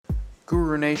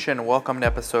Guru Nation, welcome to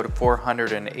episode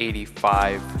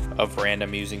 485 of Random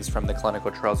Musings from the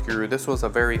Clinical Trials Guru. This was a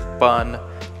very fun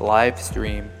live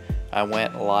stream. I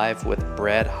went live with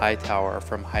Brad Hightower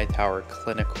from Hightower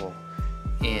Clinical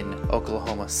in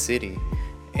Oklahoma City,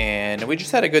 and we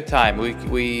just had a good time.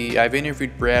 I've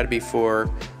interviewed Brad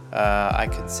before. I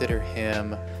consider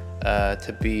him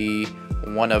to be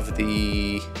one of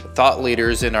the thought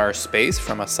leaders in our space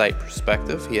from a site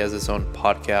perspective. He has his own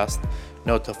podcast,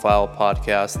 Note to File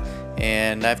podcast,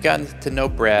 and I've gotten to know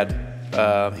Brad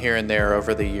here and there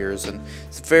over the years, and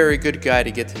he's a very good guy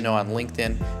to get to know on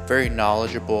LinkedIn, very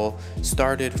knowledgeable,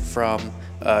 started from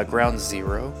ground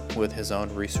zero with his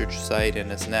own research site,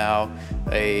 and is now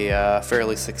a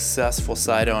fairly successful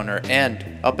site owner and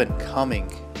up and coming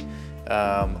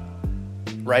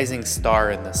rising star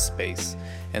in this space.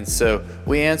 And so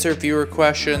we answer viewer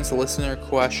questions, listener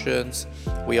questions.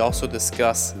 We also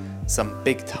discuss some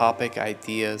big topic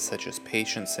ideas such as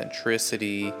patient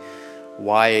centricity,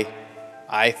 why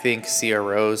I think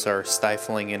CROs are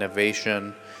stifling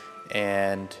innovation,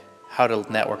 and how to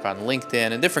network on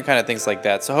LinkedIn, and different kind of things like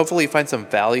that. So hopefully you find some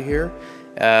value here.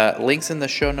 Links in the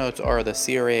show notes are the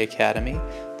CRA Academy,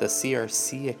 the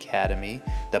CRC Academy,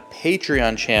 the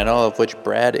Patreon channel, of which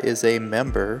Brad is a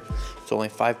member. It's only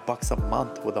 $5 a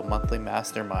month with a monthly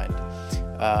mastermind.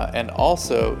 And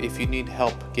also, if you need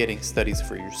help getting studies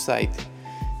for your site,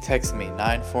 text me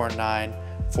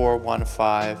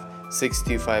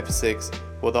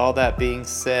 949-415-6256. With all that being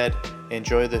said,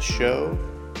 enjoy the show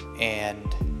and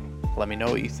let me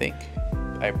know what you think.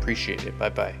 I appreciate it.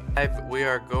 Bye-bye. We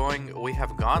have gone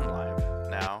live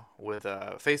now with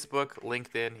Facebook,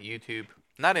 LinkedIn, YouTube,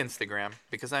 not Instagram,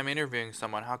 because I'm interviewing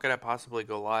someone. How could I possibly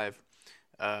go live?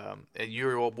 And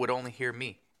you would only hear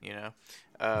me, you know?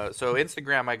 So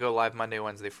Instagram, I go live Monday,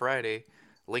 Wednesday, Friday.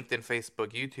 LinkedIn,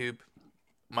 Facebook, YouTube,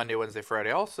 Monday, Wednesday,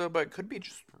 Friday also, but it could be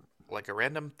just like a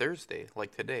random Thursday,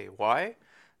 like today. Why?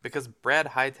 Because Brad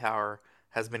Hightower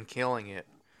has been killing it,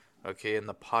 okay, in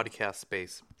the podcast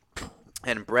space.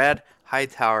 And Brad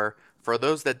Hightower, for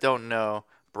those that don't know,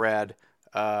 Brad,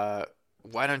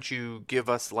 why don't you give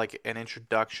us like an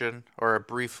introduction or a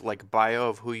brief like bio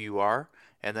of who you are,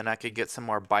 and then I could get some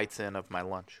more bites in of my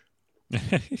lunch.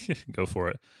 Go for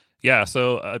it. Yeah,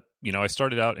 so I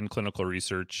started out in clinical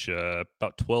research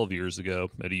about 12 years ago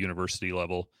at a university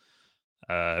level.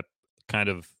 Kind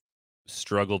of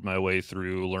struggled my way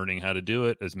through learning how to do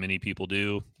it, as many people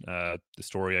do. The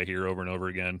story I hear over and over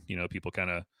again, people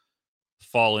kind of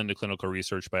fall into clinical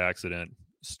research by accident,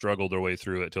 struggle their way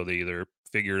through it till they either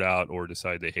figure it out or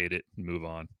decide they hate it and move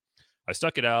on. I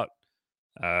stuck it out,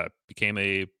 became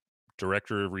a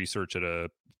director of research at a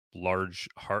large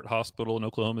heart hospital in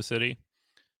Oklahoma City.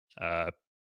 It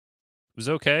was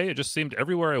okay. It just seemed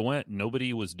everywhere I went,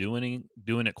 nobody was doing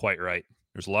it quite right.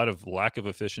 There's a lot of lack of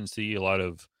efficiency, a lot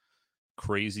of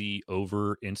crazy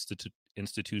over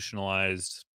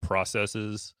institutionalized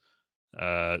processes.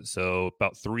 So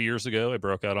about 3 years ago, I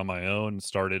broke out on my own and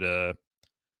started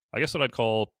I guess what I'd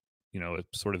call, a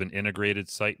sort of an integrated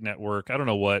site network. I don't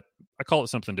know what I call it,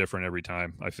 something different every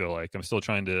time. I feel like I'm still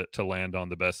trying to land on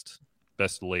the best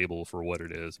label for what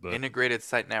it is. But integrated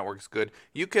site network's good.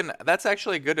 That's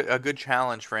actually a good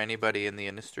challenge for anybody in the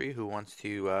industry who wants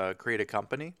to create a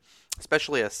company,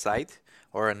 especially a site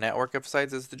or a network of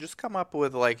sites, is to just come up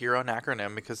with like your own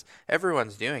acronym, because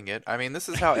everyone's doing it. I mean, this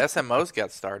is how SMOs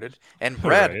get started. And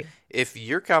Brad, right. If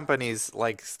your companies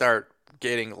like start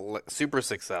getting super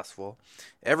successful,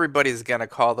 everybody's gonna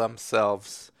call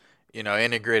themselves,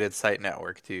 integrated site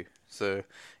network too. So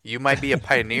you might be a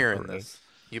pioneer in Right. this.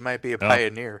 You might be a Well,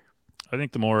 pioneer. I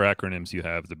think the more acronyms you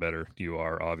have, the better you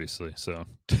are, obviously. So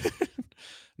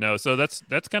no, so that's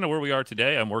kind of where we are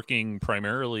today. I'm working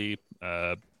primarily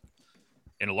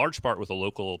in a large part with a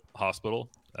local hospital,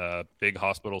 big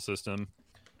hospital system.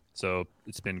 So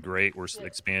it's been great. We're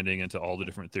expanding into all the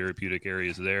different therapeutic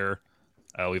areas there.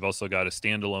 We've also got a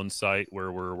standalone site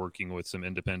where we're working with some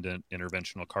independent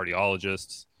interventional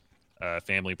cardiologists,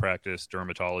 family practice,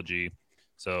 dermatology.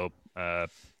 So,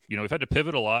 we've had to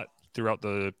pivot a lot throughout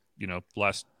the,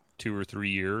 last 2 or 3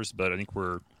 years, but I think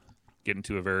we're getting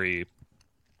to a very,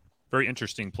 very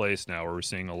interesting place now where we're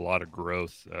seeing a lot of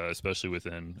growth, especially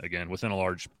within a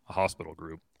large hospital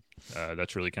group.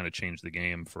 That's really kind of changed the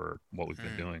game for what we've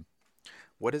been doing.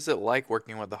 What is it like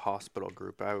working with the hospital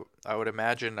group? I would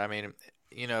imagine, I mean,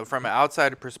 from an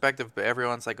outside perspective, but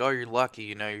everyone's like, oh, you're lucky,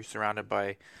 you're surrounded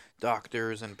by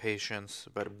doctors and patients.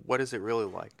 But what is it really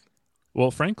like?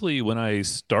 Well, frankly, when I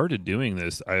started doing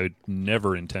this, I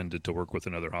never intended to work with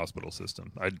another hospital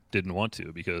system. I didn't want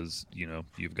to because,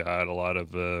 you've got a lot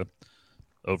of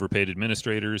overpaid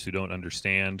administrators who don't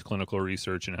understand clinical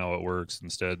research and how it works.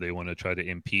 Instead, they want to try to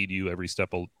impede you every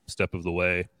step of the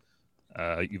way.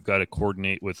 You've got to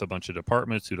coordinate with a bunch of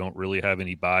departments who don't really have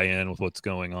any buy-in with what's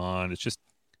going on. It's just,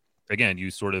 again,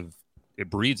 it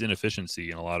breeds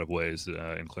inefficiency in a lot of ways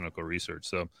in clinical research.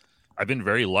 So I've been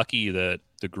very lucky that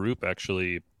the group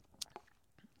actually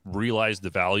realized the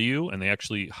value, and they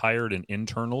actually hired an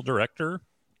internal director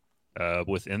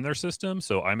within their system.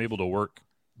 So I'm able to work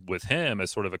with him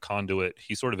as sort of a conduit.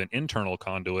 He's sort of an internal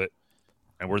conduit,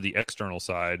 and we're the external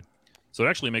side. So it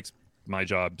actually makes my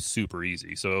job super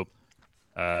easy. So,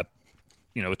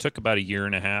 it took about a year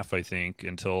and a half, I think,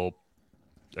 until,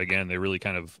 again, they really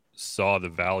kind of saw the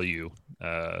value.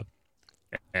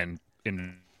 And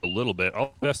in a little bit,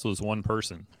 all best was one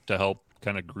person to help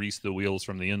kind of grease the wheels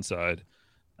from the inside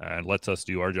and lets us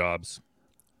do our jobs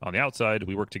on the outside.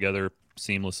 We work together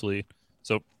seamlessly.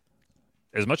 So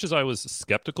as much as I was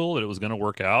skeptical that it was going to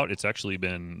work out, it's actually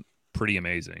been pretty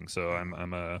amazing. So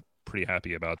I'm pretty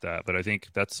happy about that. But I think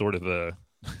that's sort of a,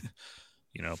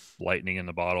 lightning in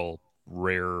the bottle,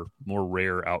 more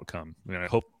rare outcome. I mean, I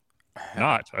hope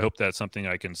not. I hope that's something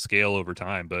I can scale over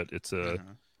time, but it's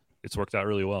worked out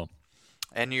really well.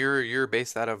 And you're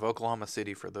based out of Oklahoma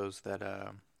City, for those that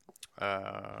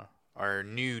are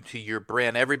new to your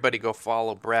brand. Everybody go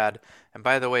follow Brad. And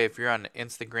by the way, if you're on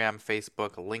Instagram,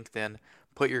 Facebook, LinkedIn,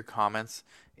 put your comments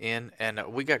in. And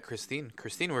we got Christine.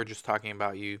 Christine, we were just talking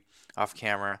about you off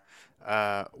camera.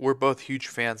 We're both huge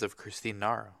fans of Christine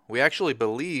Naro. We actually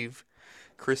believe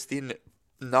Christine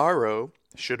Naro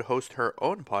should host her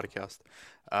own podcast.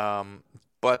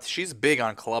 But she's big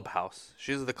on Clubhouse.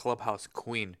 She's the Clubhouse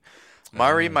queen.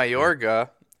 Mari Mayorga,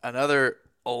 another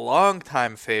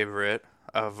longtime favorite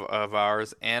of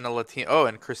ours, and a Latino. Oh,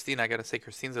 and Christine, I gotta say,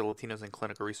 Christine's a Latinos in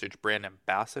Clinical Research brand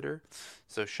ambassador.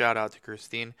 So shout out to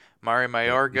Christine. Mari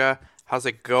Mayorga, how's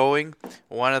it going?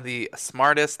 One of the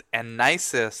smartest and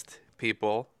nicest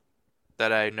people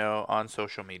that I know on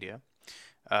social media.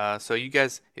 So you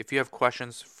guys, if you have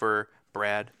questions for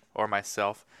Brad or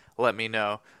myself, let me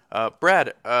know.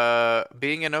 Brad,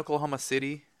 being in Oklahoma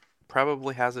City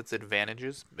probably has its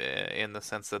advantages in the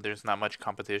sense that there's not much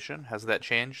competition. Has that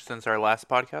changed since our last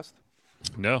podcast?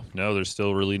 No, there's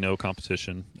still really no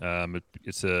competition.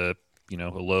 It's a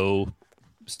low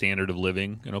standard of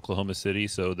living in Oklahoma City,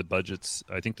 so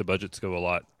I think the budgets go a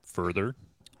lot further.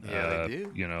 Yeah, they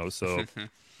do. So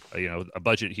a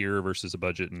budget here versus a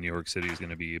budget in New York City is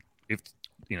going to be,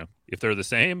 if they're the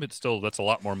same, that's a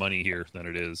lot more money here than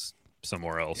it is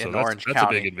somewhere else. In so Orange that's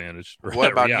County. A big advantage.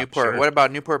 What about Newport? Sure. What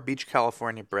about Newport Beach,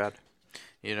 California, Brad?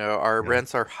 Our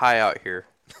rents are high out here.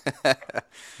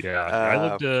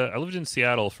 I lived in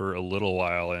Seattle for a little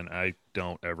while, and I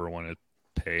don't ever want to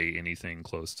pay anything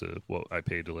close to what I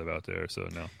paid to live out there. So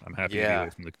no, I'm happy to be away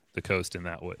from the coast in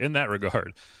that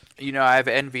regard. I've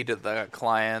envied the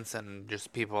clients and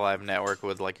just people I've networked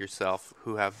with like yourself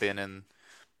who have been in,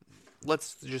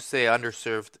 let's just say,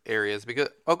 underserved areas, because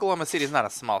Oklahoma City is not a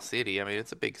small city. I mean,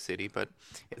 it's a big city, but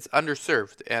it's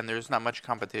underserved and there's not much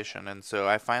competition. And so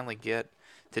I finally get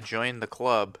to join the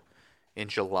club in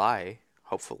July,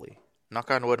 hopefully. Knock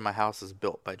on wood, my house is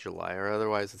built by July, or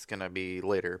otherwise it's going to be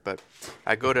later. But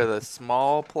I go to the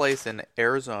small place in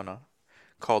Arizona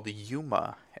called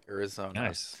Yuma, Arizona.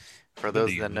 Nice. For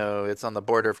those that know, it's on the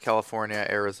border of California,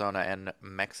 Arizona, and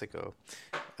Mexico.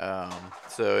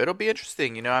 So it'll be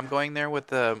interesting. I'm going there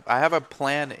with I have a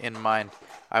plan in mind.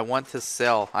 I want to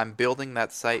sell. I'm building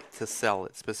that site to sell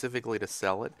it, specifically to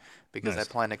sell it, because Nice. I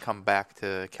plan to come back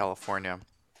to California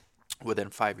within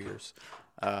 5 years.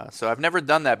 So I've never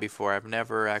done that before. I've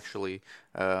never actually.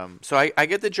 So I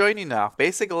get to join you now.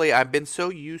 Basically, I've been so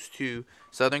used to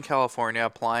Southern California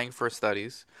applying for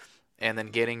studies and then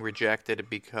getting rejected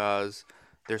because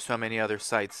there's so many other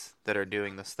sites that are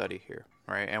doing the study here,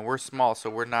 right? And we're small, so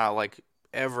we're not like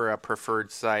ever a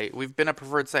preferred site. We've been a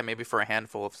preferred site maybe for a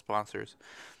handful of sponsors.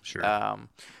 Sure.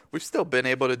 We've still been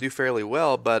able to do fairly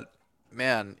well, but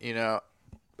man,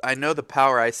 I know the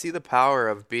power. I see the power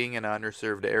of being in an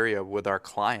underserved area with our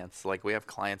clients. Like we have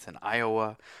clients in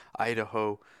Iowa,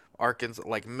 Idaho, Arkansas,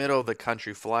 like middle of the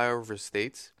country, flyover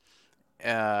states,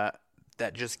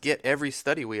 that just get every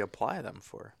study we apply them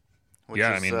for.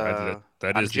 That is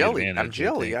I'm jelly. the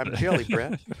advantage. I'm jelly,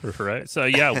 Brad. Right. So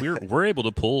we're able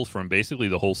to pull from basically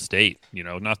the whole state.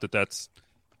 Not that that's.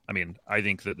 I mean, I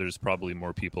think that there's probably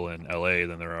more people in LA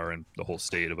than there are in the whole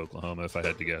state of Oklahoma. If I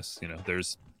had to guess,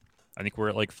 I think we're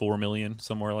at like 4 million,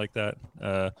 somewhere like that.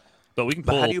 But we can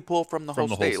pull. But how do you pull from the whole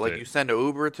state? Like you send an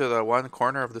Uber to the one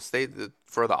corner of the state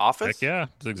for the office? Heck yeah,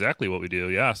 that's exactly what we do.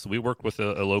 Yeah, so we work with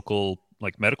a local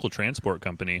like medical transport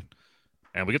company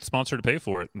and we get the sponsor to pay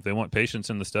for it. If they want patients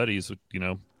in the studies, we're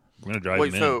going to drive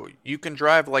Wait, them in. so you can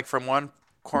drive like from one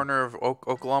corner of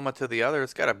Oklahoma to the other?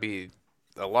 It's got to be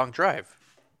a long drive.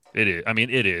 It is. I mean,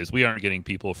 it is. We aren't getting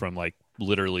people from like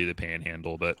literally the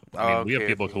panhandle, but I Oh, mean, we have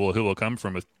okay, people okay. who will come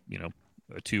from a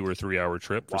 2 or 3 hour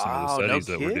trip for some of the Wow, no studies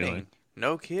that we're doing. kidding.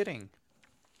 No kidding.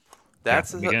 Yeah,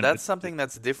 That's and again, that's something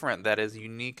that's different that is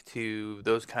unique to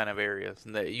those kind of areas,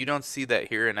 and that you don't see that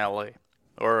here in LA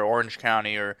or Orange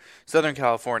County or Southern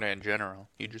California in general.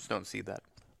 You just don't see that.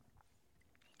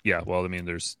 yeah. Well, I mean,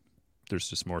 there's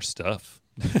just more stuff.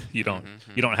 you don't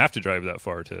you Hmm. don't have to drive that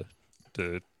far to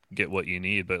get what you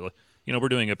need, but we're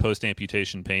doing a post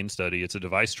amputation pain study. It's a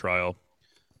device trial.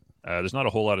 There's not a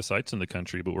whole lot of sites in the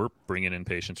country, but we're bringing in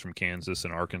patients from Kansas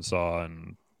and Arkansas,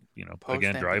 and Post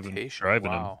again, amputation.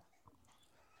 driving them. Wow.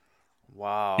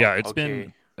 Wow. Yeah, it's been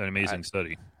Okay. an I, amazing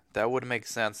study. that would make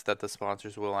sense that the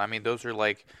sponsors will. I mean, those are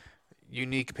like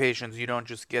unique patients. You don't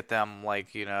just get them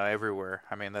like, everywhere.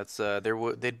 I mean, that's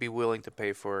they'd be willing to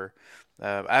pay for.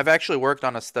 I've actually worked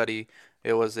on a study.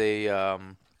 It was a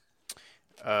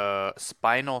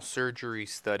spinal surgery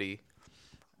study,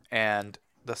 and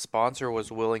the sponsor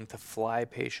was willing to fly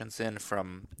patients in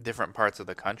from different parts of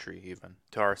the country, even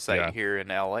to our site Yeah, here in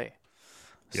LA. yeah,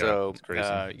 So, it's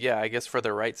crazy. yeah, I guess for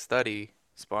the right study,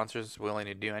 sponsors willing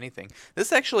to do anything.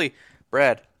 This actually,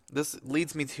 Brad, this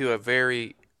leads me to a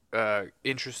very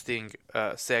interesting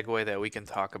segue that we can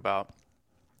talk about,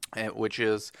 which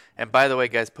is, and by the way,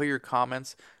 guys, put your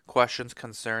comments, questions,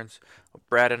 concerns.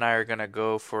 Brad and I are gonna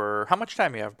go for how much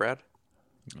time you have, Brad?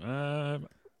 Uh,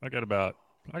 I got about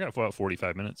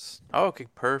 45 minutes. Oh, okay,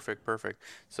 perfect, perfect.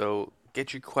 So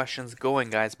get your questions going,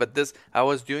 guys. But this, I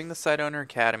was doing the Site Owner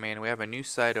Academy, and we have a new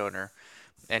site owner,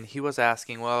 and he was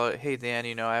asking, well, hey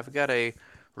Dan, I've got a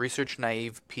research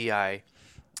naive PI,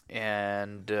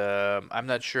 and I'm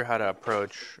not sure how to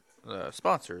approach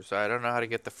sponsors. I don't know how to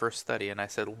get the first study. And I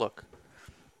said, look,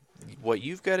 what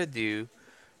you've got to do,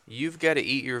 you've got to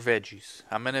eat your veggies.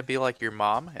 I'm gonna be like your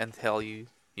mom and tell you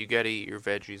you got to eat your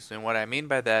veggies. And what I mean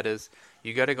by that is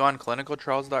you got to go on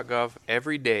clinicaltrials.gov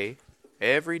every day,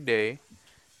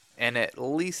 and at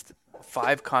least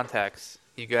 5 contacts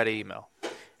you got to email.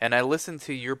 And I listened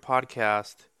to your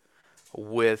podcast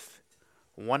with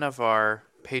one of our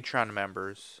Patreon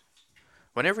members.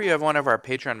 Whenever you have one of our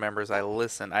Patreon members, I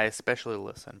listen. I especially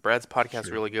listen. Brad's podcast is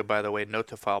Sure. really good, by the way. Note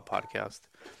to File podcast.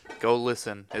 Go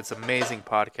listen. It's amazing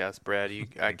podcast, Brad. I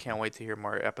Thank you. can't wait to hear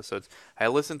more episodes. I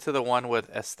listened to the one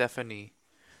with Stephanie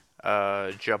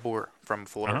Jabur from Uh huh.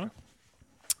 Florida,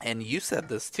 and you said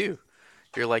this too.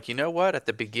 You're like, you know what? At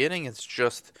the beginning, it's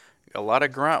just a lot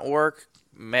of grunt work,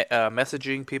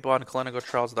 messaging people on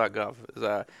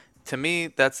clinicaltrials.gov. To me,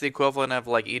 that's the equivalent of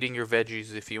like eating your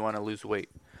veggies if you want to lose weight.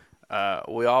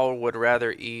 We all would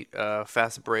rather eat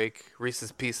Fast Break,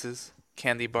 Reese's Pieces,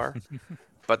 candy bar,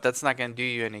 but that's not going to do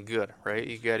you any good, right?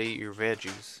 You got to eat your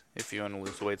veggies if you want to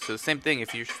lose weight. So the same thing,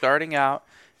 if you're starting out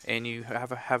and you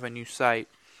have a new site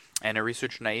and a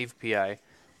research naive PI,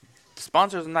 the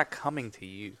sponsors are not coming to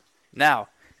you. Now,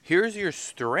 here's your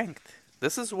strength.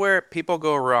 This is where people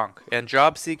go wrong, and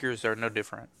job seekers are no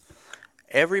different.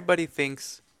 Everybody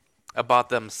thinks about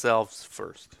themselves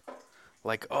first.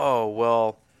 Like, oh,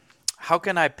 well, how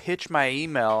can I pitch my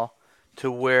email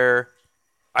to where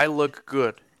I look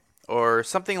good? Or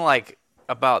something like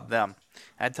about them.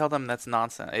 I tell them that's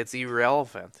nonsense. It's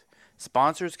irrelevant.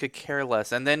 Sponsors could care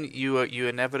less. And then you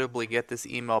inevitably get this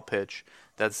email pitch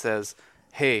that says,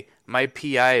 "Hey, my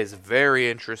PI is very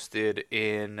interested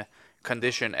in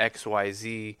condition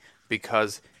XYZ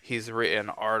because he's written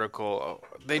an article."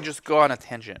 They just go on a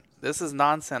tangent. This is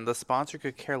nonsense. The sponsor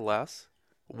could care less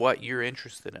what you're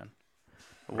interested in.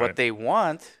 What Right. they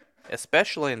want,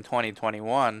 especially in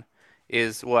 2021,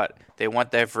 is what? They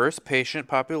want diverse patient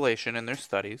population in their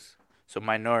studies, so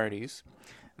minorities.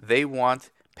 They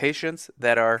want patients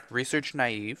that are research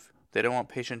naive. They don't want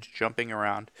patients jumping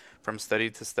around from study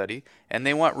to study. And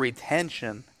they want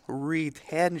retention.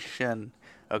 Retention.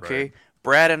 Right. Okay?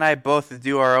 Brad and I both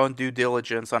do our own due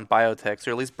diligence on biotechs,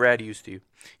 or at least Brad used to.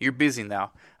 You're busy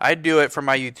now. I do it for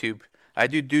my YouTube. I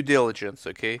do due diligence,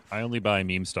 okay? I only buy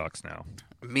meme stocks now.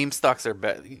 Meme stocks are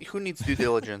bad. Who needs due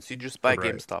diligence? You just buy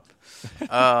Right. GameStop.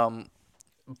 Um,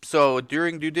 so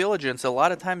during due diligence, a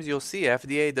lot of times you'll see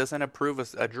FDA doesn't approve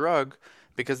a drug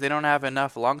because they don't have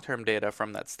enough long-term data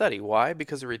from that study. Why?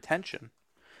 Because of retention.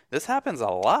 This happens a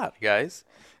lot, guys.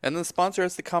 And the sponsor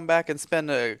has to come back and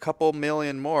spend a couple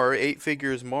million more, 8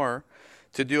 figures more,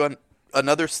 to do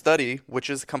another study, which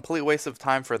is a complete waste of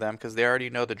time for them because they already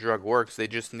know the drug works. They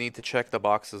just need to check the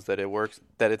boxes that it works,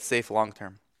 that it's safe long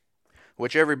term,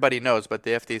 which everybody knows, but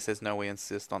the FDA says no, we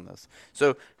insist on this.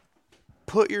 So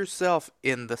put yourself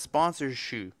in the sponsor's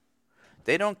shoe.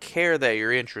 They don't care that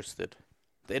you're interested.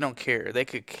 They don't care. They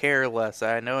could care less.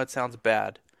 I know it sounds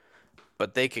bad,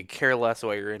 but they could care less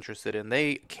what you're interested in.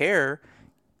 They care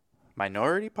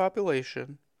minority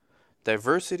population,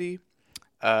 diversity,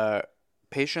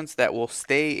 patients that will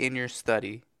stay in your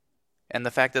study, and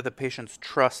the fact that the patients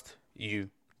trust you,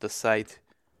 the site,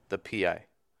 the PI.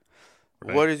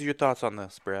 Right. What is your thoughts on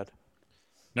this, Brad?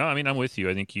 No, I mean, I'm with you.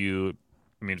 I think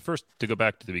first, to go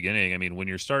back to the beginning, when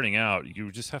you're starting out,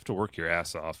 you just have to work your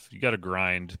ass off. You got to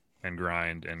grind and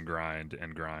grind and grind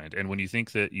and grind. And when you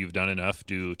think that you've done enough,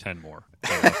 do 10 more.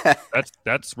 So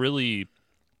that's really,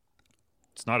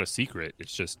 it's not a secret.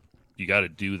 It's just, you got to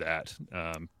do that.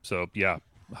 So yeah,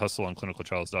 hustle on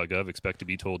clinicaltrials.gov. Expect to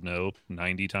be told no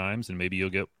 90 times, and maybe you'll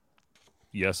get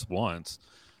yes once.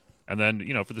 And then,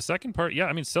 for the second part,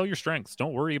 sell your strengths.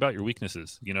 Don't worry about your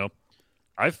weaknesses.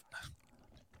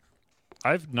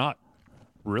 I've not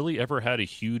really ever had a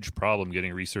huge problem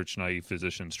getting research naive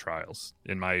physicians trials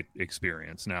in my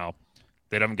experience. Now,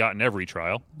 they haven't gotten every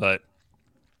trial, but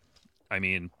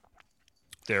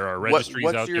there are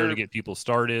registries out there to get people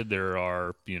started. There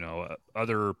are,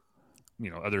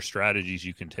 other strategies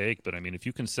you can take. But if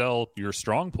you can sell your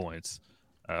strong points,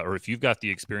 or if you've got the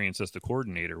experience as the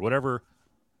coordinator, whatever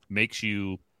makes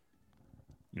you,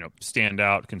 stand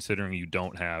out, considering you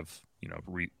don't have,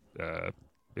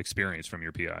 experience from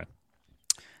your PI.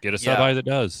 Get a sub-I that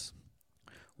does.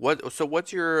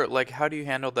 What's your, how do you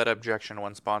handle that objection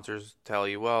when sponsors tell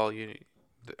you, well,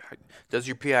 does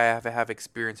your PI have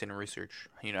experience in research?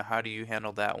 How do you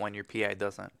handle that when your PI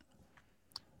doesn't?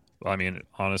 Well,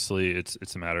 honestly,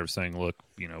 it's a matter of saying, look,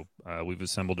 we've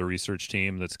assembled a research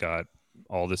team that's got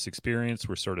all this experience.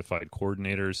 We're certified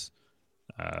coordinators.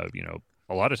 A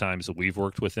lot of times we've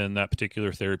worked within that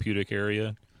particular therapeutic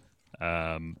area.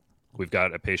 We've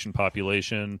got a patient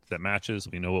population that matches.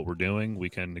 We know what we're doing. We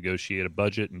can negotiate a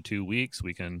budget in 2 weeks.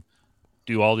 We can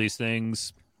do all these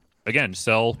things. Again,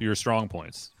 sell your strong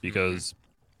points, because,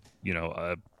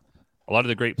 a lot of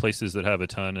the great places that have a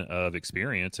ton of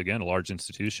experience, again, a large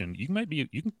institution, you might be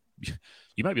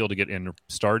able to get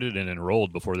started and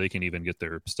enrolled before they can even get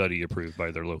their study approved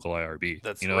by their local IRB.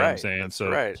 That's what I'm saying? That's so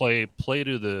right. play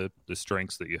to the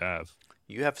strengths that you have.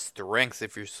 You have strengths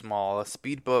if you're small. A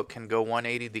speedboat can go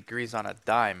 180 degrees on a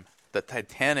dime. The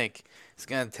Titanic is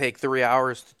going to take 3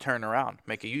 hours to turn around,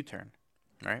 make a U-turn,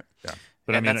 right? Yeah,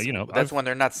 but that's when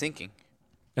they're not sinking.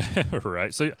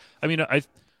 Right. So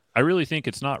I really think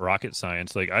it's not rocket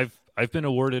science. I've been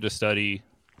awarded a study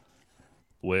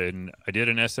when I did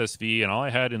an SSV, and all I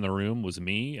had in the room was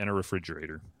me and a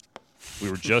refrigerator. We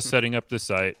were just setting up the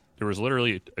site. There was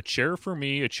literally a chair for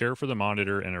me, a chair for the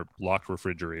monitor, and a locked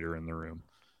refrigerator in the room.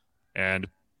 And,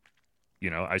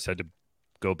 I just had to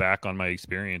go back on my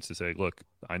experience to say, look,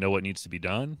 I know what needs to be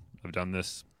done. I've done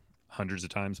this hundreds of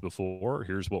times before.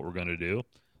 Here's what we're going to do.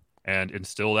 And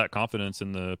instill that confidence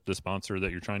in the sponsor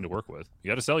that you're trying to work with. You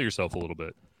got to sell yourself a little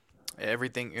bit.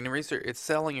 Everything in research, it's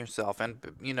selling yourself. And,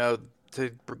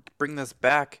 to bring this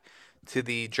back to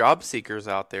the job seekers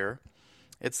out there,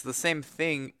 it's the same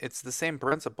thing. It's the same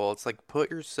principle. It's put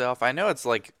yourself, I know it's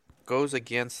goes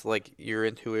against your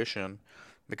intuition,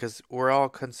 because we're all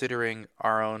considering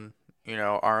our own,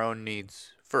 our own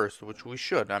needs first, which we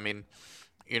should.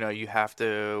 You have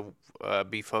to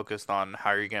be focused on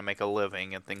how you're going to make a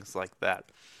living and things like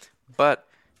that. But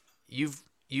you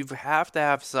have to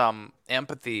have some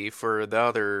empathy for the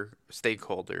other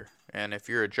stakeholder. And if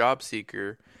you're a job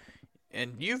seeker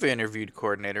and you've interviewed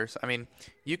coordinators,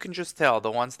 you can just tell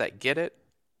the ones that get it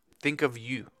think of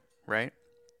you, right?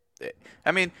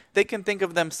 They can think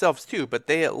of themselves too, but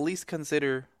they at least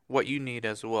consider what you need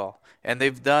as well. And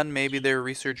they've done maybe their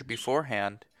research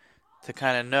beforehand to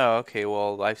kind of know, okay,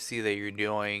 well, I see that you're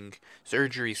doing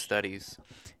surgery studies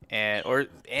or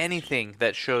anything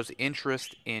that shows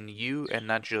interest in you and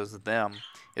not just them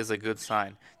is a good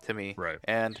sign to me. Right.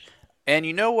 And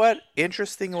you know what?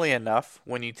 Interestingly enough,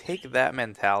 when you take that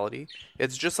mentality,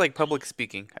 it's just like public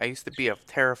speaking. I used to be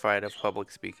terrified of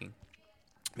public speaking.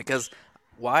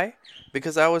 Why?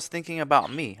 Because I was thinking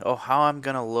about me. Oh, how I'm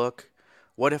going to look.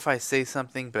 What if I say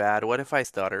something bad? What if I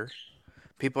stutter?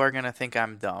 People are going to think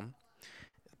I'm dumb.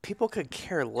 People could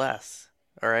care less,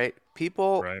 all right?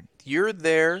 Right. You're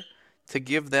there to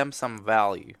give them some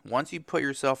value. Once you put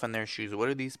yourself in their shoes, what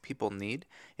do these people need?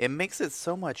 It makes it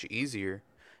so much easier.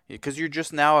 Because you're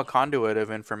just now a conduit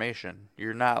of information.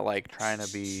 You're not trying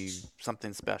to be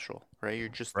something special, right? You're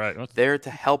just there to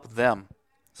help them.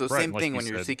 So same thing when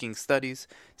you're seeking studies,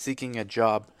 seeking a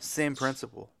job, same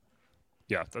principle.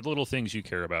 Yeah, the little things you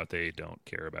care about, they don't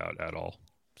care about at all.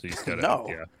 So you just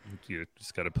gotta, you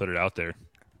just gotta put it out there.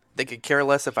 They could care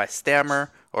less if I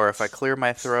stammer or if I clear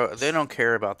my throat. They don't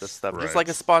care about this stuff. Just like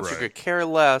a sponsor could care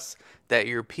less that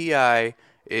your PI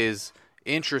is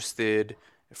interested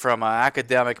from an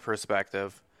academic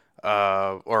perspective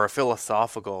or a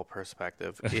philosophical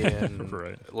perspective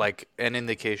in like an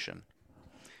indication.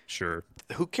 Sure.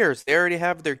 Who cares? They already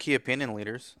have their key opinion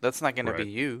leaders. That's not going to be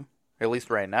you, at least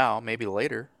right now. Maybe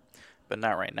later, but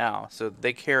not right now. So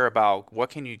they care about what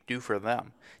can you do for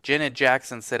them. Janet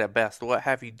Jackson said it best. What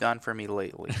have you done for me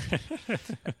lately?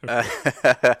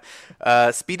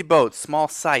 Speedy boats, small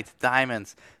site,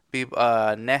 diamonds.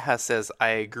 Neha says, I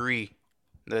agree.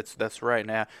 That's right,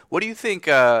 Neha. What do you think,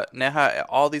 Neha?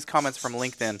 All these comments from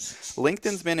LinkedIn.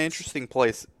 LinkedIn's been an interesting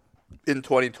place in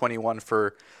 2021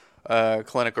 for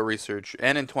clinical research,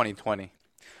 and in 2020.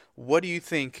 What do you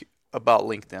think about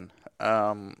LinkedIn?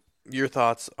 Your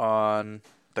thoughts on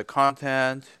the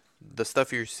content, the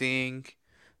stuff you're seeing,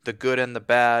 the good and the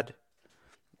bad.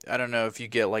 I don't know if you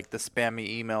get like the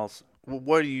spammy emails.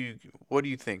 What do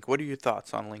you think? What are your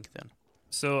thoughts on LinkedIn?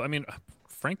 So, I mean,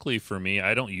 frankly, for me,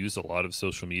 I don't use a lot of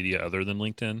social media other than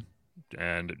LinkedIn,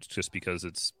 and it's just because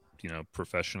it's,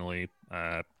 professionally,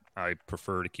 I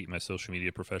prefer to keep my social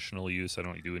media professional use. I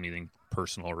don't do anything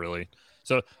personal, really.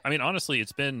 So, I mean, honestly,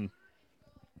 it's been,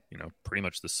 pretty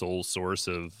much the sole source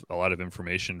of a lot of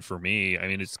information for me. I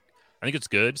mean, I think it's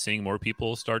good seeing more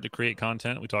people start to create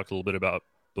content. We talked a little bit about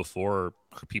before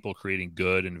people creating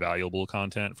good and valuable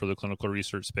content for the clinical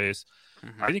research space.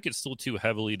 Mm-hmm. I think it's still too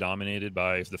heavily dominated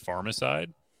by the pharma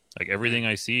side. Like everything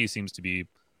I see seems to be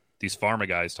these pharma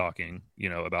guys talking,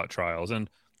 about trials. And,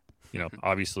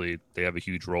 obviously they have a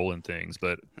huge role in things,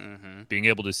 but being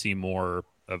able to see more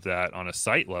of that on a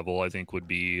site level, I think would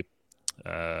be,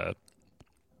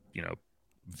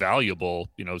 valuable.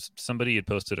 Somebody had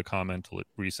posted a comment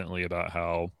recently about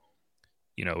how,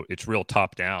 it's real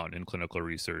top down in clinical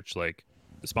research. Like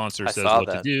the sponsor says what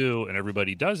to do and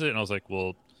everybody does it. And I was like,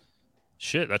 well,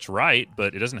 shit, that's right.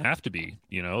 But it doesn't have to be,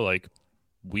 like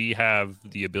we have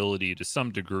the ability to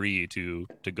some degree to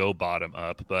go bottom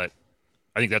up. But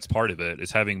I think that's part of it,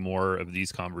 is having more of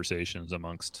these conversations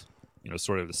amongst,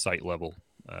 sort of the site level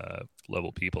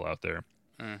people out there.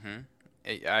 Mm-hmm.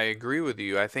 I agree with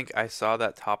you. I think I saw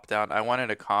that top down. I wanted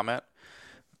to comment,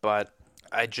 but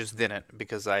I just didn't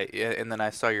because and then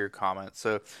I saw your comment.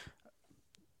 So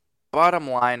bottom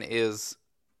line is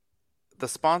the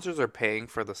sponsors are paying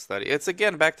for the study. It's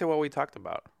again back to what we talked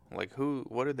about. Like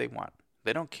what do they want?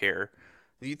 They don't care.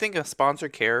 Do you think a sponsor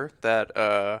care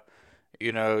that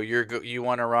you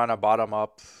want to run a bottom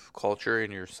up culture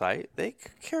in your site? They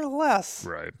care less.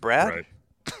 Right. Brad? Right.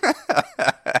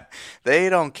 They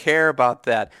don't care about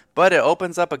that. But it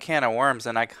opens up a can of worms,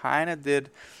 and I kind of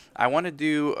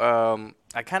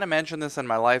mentioned this in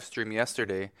my live stream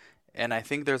yesterday, and I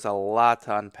think there's a lot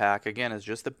to unpack. Again, it's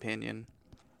just opinion.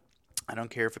 I don't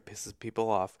care if it pisses people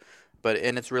off,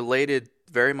 and it's related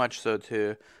very much so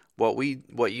to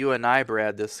what you and I,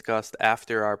 Brad, discussed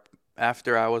after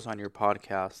I was on your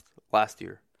podcast last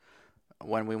year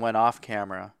when we went off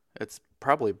camera. It's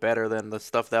probably better than the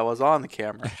stuff that was on the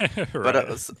camera.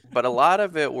 Right. But a lot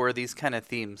of it were these kind of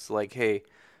themes like, hey,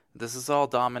 this is all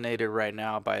dominated right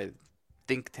now by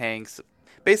think tanks,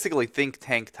 basically think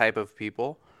tank type of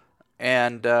people.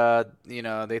 And,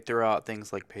 they throw out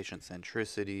things like patient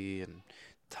centricity and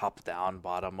top down,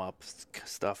 bottom up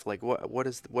stuff. Like what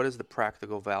is the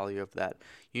practical value of that?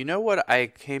 You know what I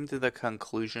came to the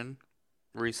conclusion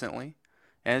recently,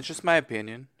 and it's just my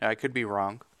opinion. I could be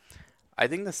wrong. I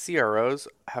think the CROs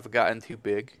have gotten too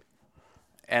big,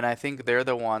 and I think they're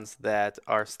the ones that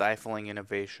are stifling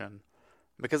innovation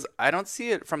because I don't see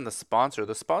it from the sponsor.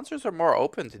 The sponsors are more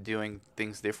open to doing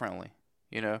things differently,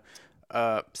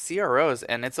 CROs,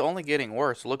 and it's only getting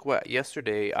worse. Look what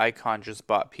yesterday Icon just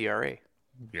bought PRA.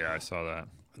 Yeah, I saw that.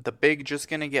 The big just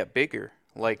gonna get bigger,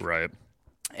 like right.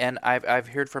 And I've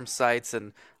heard from sites,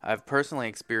 and I've personally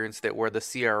experienced it where the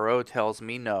CRO tells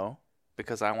me no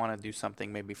because I want to do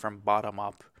something maybe from bottom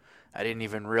up. I didn't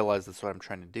even realize that's what I'm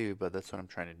trying to do, but that's what I'm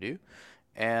trying to do.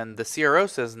 And the CRO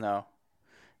says no.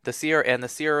 The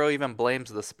CRO even blames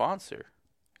the sponsor.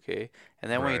 Okay, and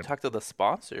then when you talk to the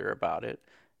sponsor about it,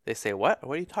 they say, "What?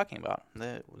 What are you talking about?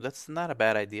 That's not a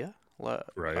bad idea."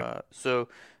 Right. So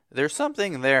there's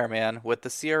something there, man. With the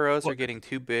CROs are getting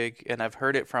too big, and I've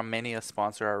heard it from many a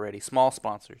sponsor already, small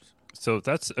sponsors. So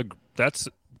that's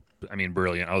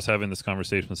brilliant. I was having this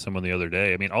conversation with someone the other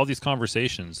day. I mean, all these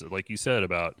conversations, like you said,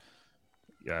 about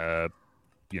patient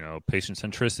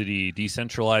centricity,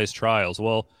 decentralized trials.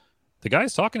 Well, the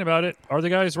guys talking about it are the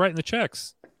guys writing the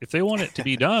checks. If they want it to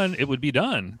be done, it would be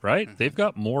done, right? Mm-hmm. They've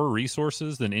got more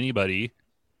resources than anybody.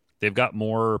 They've got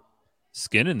more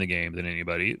skin in the game than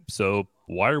anybody. So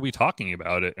why are we talking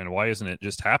about it, and why isn't it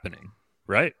just happening?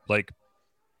 Right? Like,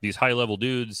 these high level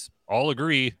dudes all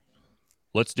agree,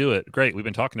 let's do it. Great. We've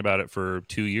been talking about it for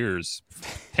 2 years,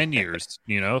 10 years,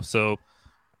 So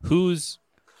who's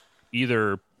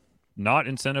either not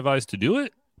incentivized to do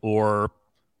it, or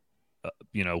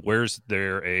where's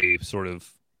there a sort of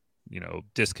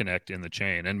disconnect in the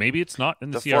chain? And maybe it's not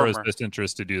in the CRO's best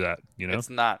interest to do that. It's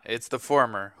not. It's the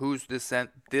former. Who's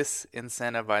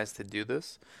disincentivized to do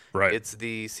this? Right. It's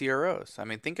the CROs. I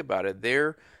mean, think about it.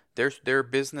 Their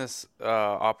business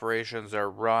operations are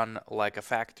run like a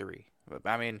factory.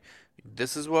 I mean,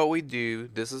 this is what we do.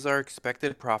 This is our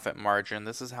expected profit margin.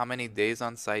 This is how many days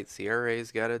on site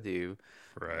CRA's got to do.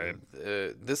 Right.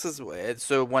 This is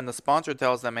so when the sponsor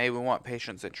tells them, "Hey, we want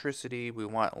patient centricity. We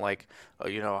want like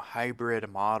a hybrid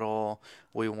model.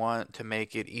 We want to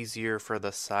make it easier for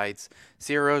the sites."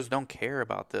 CROs don't care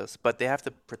about this, but they have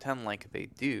to pretend like they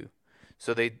do.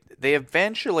 So they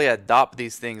eventually adopt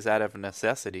these things out of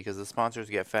necessity because the sponsors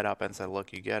get fed up and said,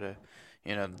 "Look, you gotta,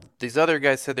 these other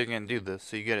guys said they're gonna do this,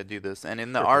 so you gotta do this." And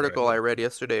in the article I read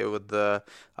yesterday with the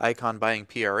Icon buying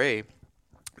PRA.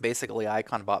 Basically,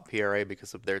 Icon bought PRA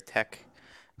because of their tech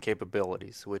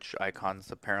capabilities, which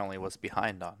Icon's apparently was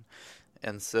behind on.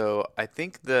 And so I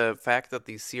think the fact that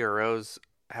these CROs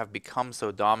have become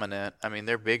so dominant, I mean,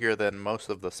 they're bigger than most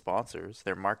of the sponsors,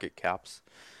 their market caps.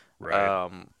 Right.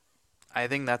 I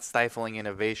think that's stifling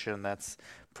innovation. That's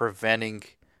preventing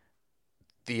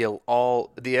the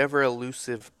ever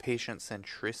elusive patient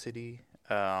centricity.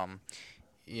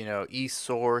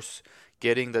 eSource,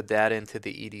 getting the data into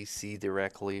the EDC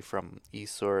directly from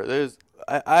eSource.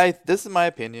 This is my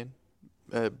opinion.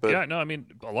 But yeah, no, I mean,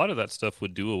 a lot of that stuff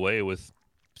would do away with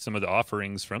some of the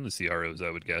offerings from the CROs, I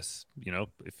would guess.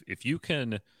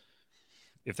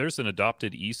 If there's an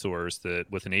adopted eSource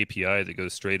that with an API that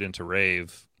goes straight into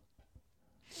Rave,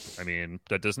 I mean,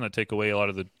 that doesn't that take away a lot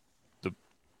of the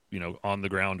on the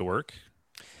ground work?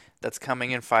 That's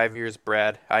coming in 5 years,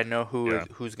 Brad. I know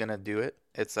who's gonna do it.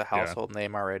 It's a household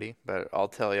name already, but I'll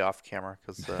tell you off camera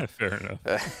because fair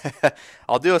enough.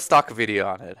 I'll do a stock video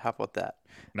on it. How about that?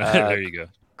 There you go.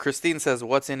 Christine says,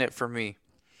 "What's in it for me?"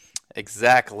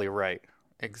 Exactly right.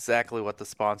 Exactly what the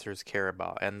sponsors care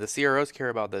about, and the CROs care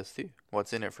about this too.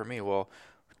 What's in it for me? Well,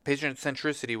 patient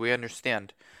centricity, we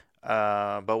understand,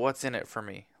 but what's in it for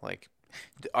me? Like,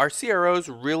 are CROs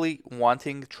really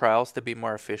wanting trials to be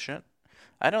more efficient?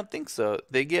 I don't think so.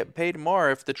 They get paid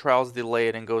more if the trial's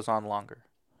delayed and goes on longer.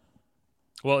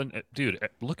 Well, and dude,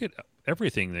 look at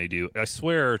everything they do. I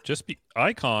swear,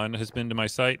 Icon has been to my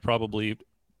site probably.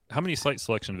 How many site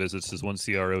selection visits does one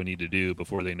CRO need to do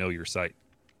before they know your site?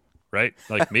 Right?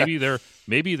 Like maybe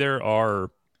there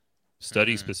are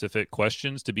study specific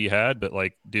questions to be had, but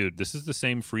like, dude, this is the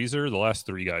same freezer the last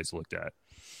 3 guys looked at.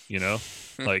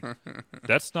 Like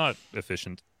that's not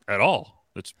efficient at all.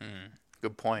 That's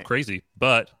good point. Crazy,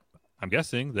 but I'm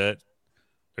guessing that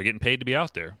they're getting paid to be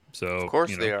out there. So of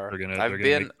course they are. I've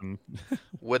been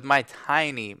with my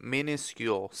tiny,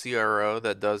 minuscule CRO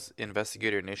that does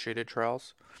investigator-initiated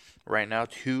trials. Right now,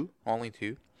 only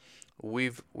two.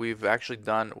 We've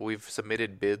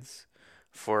submitted bids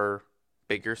for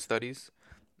bigger studies,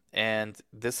 and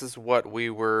this is what we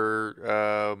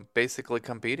were basically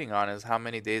competing on: is how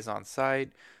many days on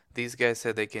site. These guys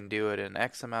said they can do it in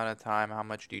X amount of time. How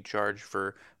much do you charge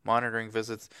for monitoring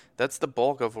visits? That's the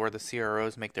bulk of where the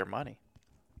CROs make their money.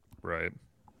 Right.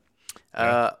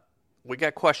 We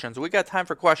got questions. We got time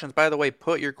for questions. By the way,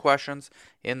 put your questions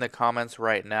in the comments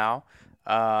right now.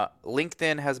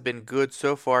 LinkedIn has been good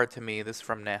so far to me. This is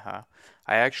from Neha.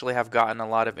 I actually have gotten a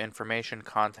lot of information,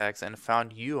 contacts, and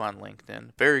found you on LinkedIn.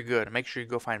 Very good. Make sure you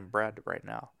go find Brad right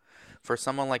now. For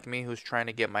someone like me who's trying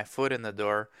to get my foot in the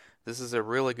door, this is a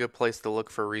really good place to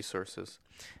look for resources.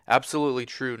 Absolutely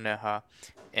true, Neha.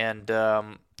 And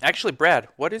actually, Brad,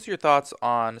 what is your thoughts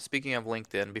on, speaking of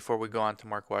LinkedIn, before we go on to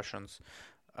more questions,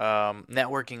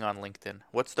 networking on LinkedIn?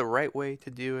 What's the right way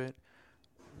to do it?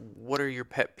 What are your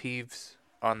pet peeves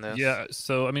on this? Yeah,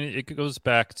 so, I mean, it goes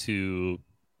back to,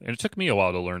 and it took me a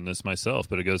while to learn this myself,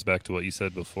 but it goes back to what you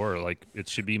said before. Like, it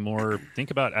should be more, think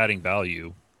about adding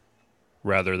value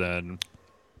rather than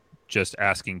just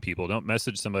asking people. Don't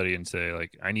message somebody and say,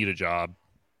 like, I need a job.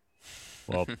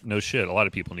 Well, no shit. A lot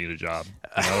of people need a job.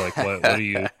 Like what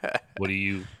do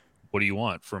you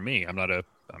want from me? I'm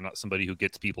not somebody who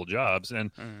gets people jobs. And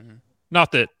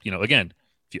not that, again,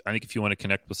 I think if you want to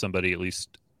connect with somebody, at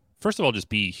least first of all, just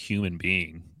be a human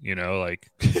being, like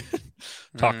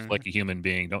talk like a human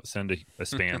being. Don't send a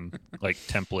spam like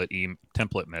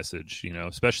template message,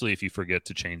 especially if you forget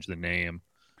to change the name.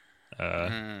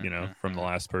 from the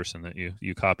last person that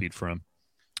you copied from.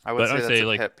 I would But say I'd that's say a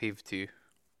like pet peeve too.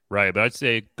 right, but I'd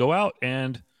say go out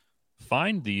and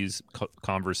find these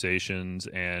conversations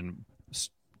and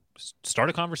start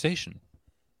a conversation.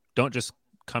 Don't just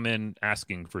come in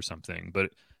asking for something, but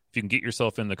if you can get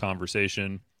yourself in the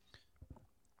conversation,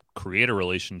 create a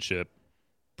relationship,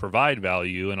 provide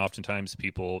value, and oftentimes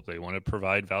people they want to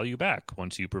provide value back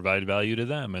once you provide value to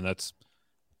them, and that's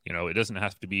it doesn't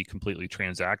have to be completely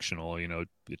transactional.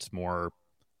 It's more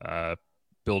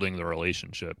building the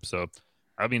relationship. So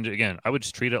I mean, again, I would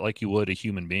just treat it like you would a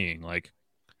human being. Like,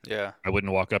 Yeah. I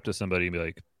wouldn't walk up to somebody and be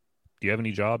like, "Do you have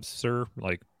any jobs, sir?"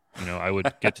 Like, I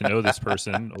would get to know this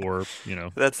person, or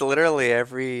That's literally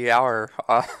every hour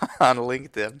on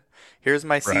LinkedIn. Here's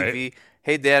my right, CV.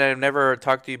 Hey Dan, I've never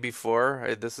talked to you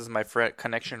before. This is my friend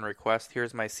connection request.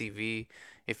 Here's my CV.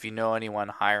 If you know anyone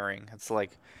hiring, it's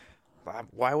like,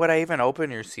 why would I even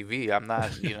open your CV? I'm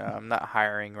not, I'm not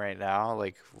hiring right now.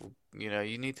 Like,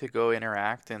 you need to go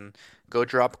interact and go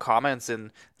drop comments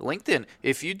in LinkedIn.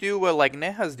 If you do what like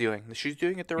Neha's doing, she's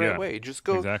doing it the right yeah, way. Just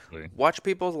go exactly, watch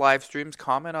people's live streams,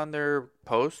 comment on their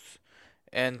posts,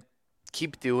 and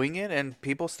keep doing it, and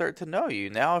people start to know you.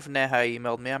 Now, if Neha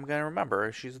emailed me, I'm gonna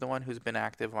remember. She's the one who's been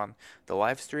active on the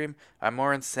live stream. I'm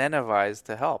more incentivized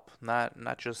to help, not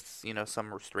just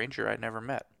some stranger I never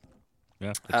met.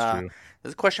 yeah, that's true. This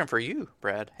is a question for you,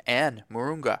 Brad and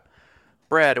Murunga.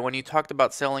 Brad, when you talked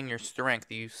about selling your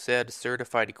strength, you said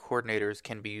certified coordinators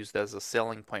can be used as a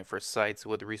selling point for sites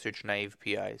with research naive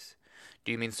PIs.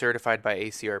 Do you mean certified by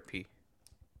ACRP?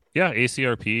 Yeah,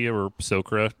 ACRP or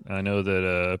SOCRA. I know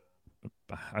that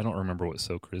I don't remember what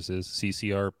SOCRA's is.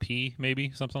 CCRP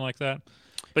maybe something like that.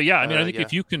 But yeah, I mean, I think Yeah.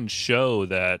 if you can show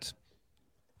that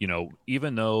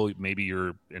even though maybe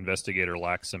your investigator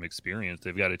lacks some experience,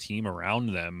 they've got a team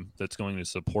around them that's going to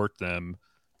support them,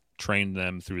 train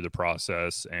them through the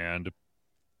process, and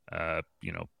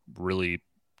really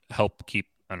help keep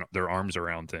their arms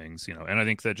around things. And I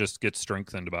think that just gets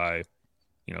strengthened by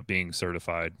being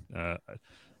certified.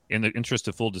 In the interest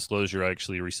of full disclosure, I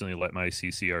actually recently let my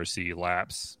CCRC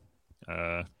lapse.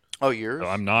 Oh, So yours?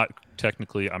 I'm not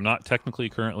technically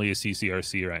currently a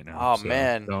CCRC right now. Oh So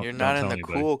man, you're don't not in tell the anybody.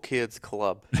 cool kids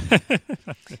club.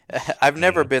 I've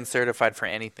never Yeah. been certified for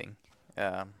anything.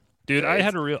 Um, Dude,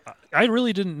 it's I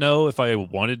really didn't know if I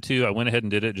wanted to. I went ahead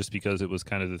and did it just because it was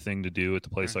kind of the thing to do at the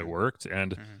place I hmm worked.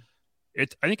 And hmm I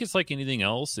think it's like anything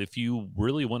else. If you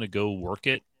really want to go work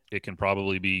it, it can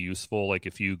probably be useful. Like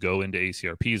if you go into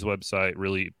ACRP's website,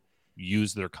 really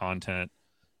use their content,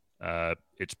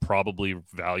 it's probably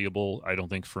valuable. I don't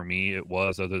think for me it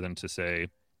was, other than to say,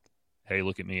 hey,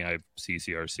 look at me, I have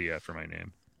CCRC after my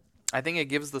name. I think it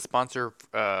gives the sponsor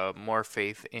more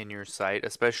faith in your site,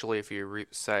 especially if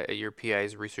your PI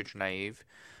is research naive.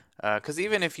 Because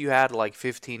even if you had like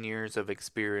 15 years of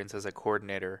experience as a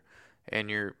coordinator,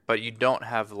 but you don't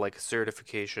have like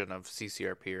certification of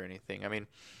CCRP or anything, I mean,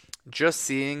 just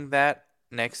seeing that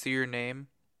next to your name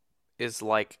is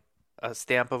like a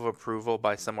stamp of approval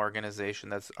by some organization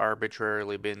that's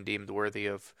arbitrarily been deemed worthy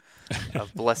of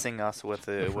blessing us with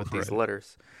these Right.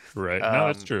 letters. Right. No,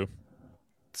 that's Um, true.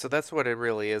 so that's what it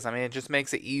really is. I mean, it just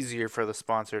makes it easier for the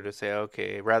sponsor to say,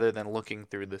 okay, rather than looking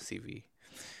through the CV.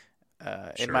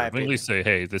 In my Sure. At least opinion, say,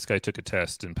 hey, this guy took a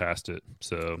test and passed it.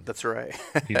 So that's right.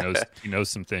 he knows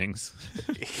some things.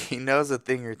 He knows a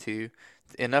thing or two,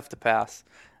 enough to pass.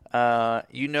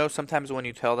 Sometimes when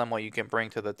you tell them what you can bring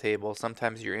to the table,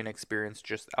 sometimes your inexperience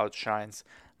just outshines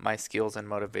my skills and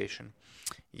motivation.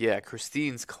 Yeah,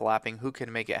 Christine's clapping. Who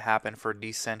can make it happen for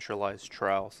decentralized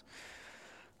trials?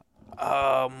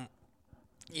 Um,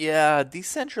 yeah,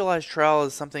 decentralized trial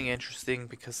is something interesting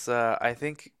because I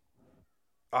think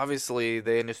obviously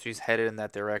the industry's headed in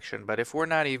that direction, but if we're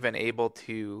not even able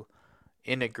to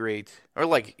integrate, or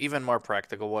like even more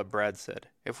practical, what Brad said,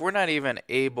 if we're not even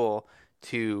able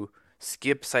to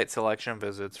skip site selection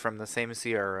visits from the same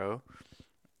CRO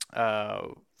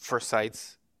for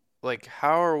sites, like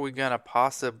how are we gonna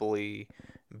possibly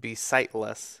be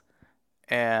siteless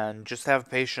and just have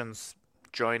patients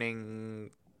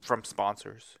joining from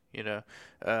sponsors?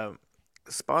 Um,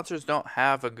 sponsors don't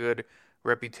have a good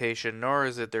reputation, nor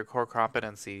is it their core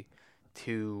competency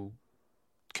to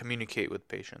communicate with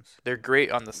patients. They're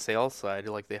great on the sales side,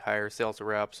 like they hire sales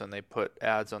reps and they put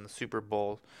ads on the Super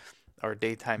Bowl or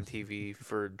daytime TV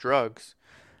for drugs.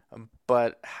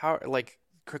 But how, like,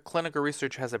 clinical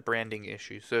research has a branding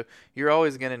issue, so you're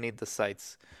always going to need the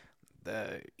sites.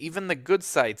 Even the good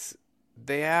sites,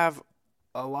 they have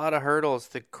a lot of hurdles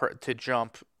to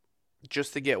jump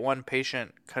just to get one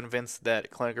patient convinced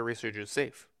that clinical research is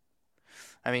safe.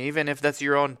 I mean, even if that's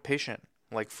your own patient,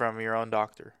 like from your own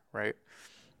doctor. right?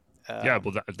 Yeah,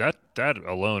 well, that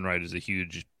alone, right, is a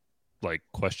huge like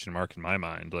question mark in my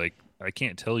mind. Like, I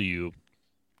can't tell you.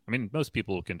 I mean, most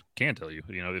people can tell you,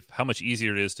 if how much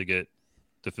easier it is to get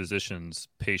the physician's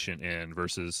patient in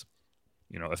versus,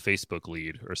 a Facebook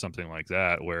lead or something like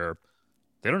that, where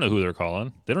they don't know who they're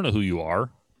calling, they don't know who you are,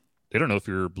 they don't know if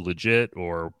you're legit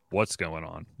or what's going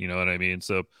on. You know what I mean?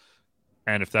 So,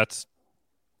 and if that's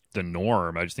the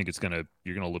norm, I just think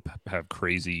you're gonna have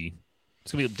crazy.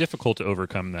 It's gonna be difficult to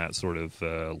overcome that sort of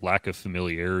lack of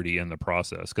familiarity in the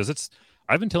process because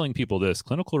I've been telling people this: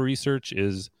 clinical research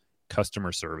is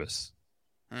customer service.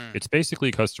 Mm. It's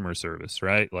basically customer service,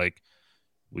 right? Like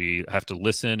we have to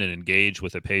listen and engage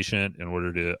with a patient in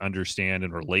order to understand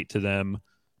and relate to them.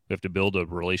 We have to build a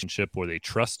relationship where they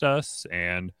trust us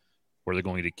and where they're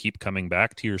going to keep coming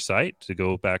back to your site, to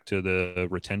go back to the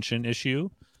retention issue.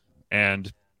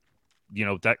 And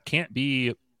that can't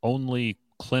be only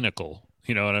clinical.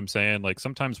 You know what I'm saying? Like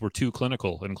sometimes we're too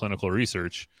clinical in clinical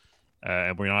research,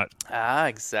 and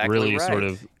Exactly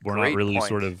right. we're not Great really point.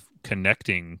 sort of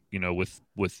connecting,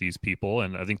 with these people.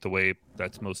 And I think the way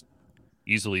that's most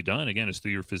easily done, again, is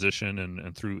through your physician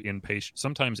and through inpatient,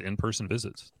 sometimes in-person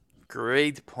visits.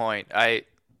 Great point.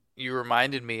 You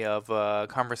reminded me of a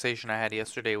conversation I had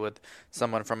yesterday with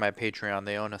someone from my Patreon.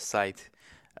 They own a site.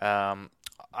 Um,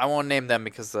 I won't name them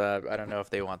because I don't know if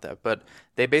they want that, but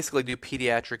they basically do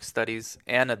pediatric studies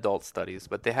and adult studies.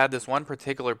 But they had this one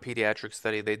particular pediatric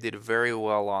study they did very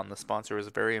well on. The sponsor was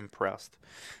very impressed.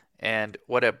 And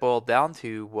what it boiled down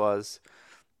to was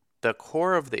the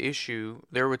core of the issue.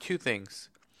 There were two things.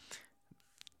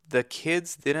 The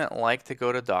kids didn't like to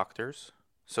go to doctors,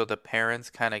 so the parents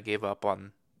kind of gave up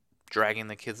on dragging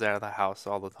the kids out of the house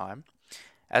all the time.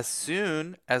 As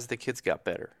soon as the kids got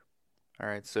better, all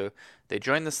right, so they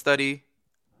joined the study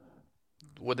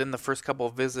within the first couple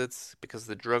of visits because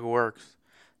the drug works.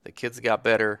 The kids got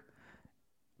better,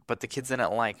 but the kids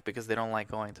didn't like because they don't like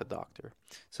going to doctor.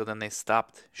 So then they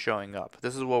stopped showing up.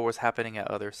 This is what was happening at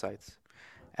other sites.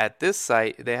 At this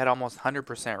site, they had almost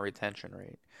 100% retention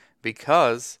rate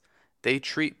because they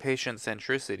treat patient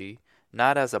centricity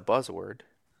not as a buzzword,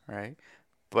 right?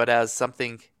 But as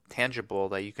something tangible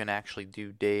that you can actually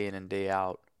do day in and day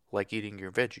out, like eating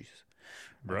your veggies.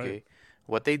 Right. Okay.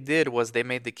 What they did was they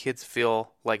made the kids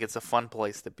feel like it's a fun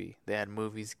place to be. They had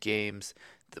movies, games.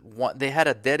 They had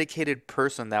a dedicated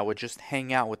person that would just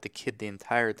hang out with the kid the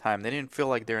entire time. They didn't feel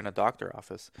like they're in a doctor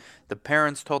office. The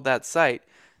parents told that site,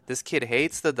 this kid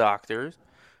hates the doctors,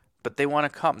 but they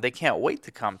want to come. They can't wait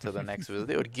to come to the next visit.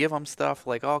 They would give them stuff,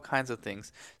 like all kinds of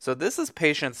things. So this is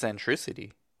patient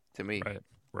centricity to me, Right.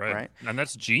 Right. right? And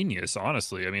that's genius,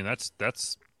 honestly. I mean,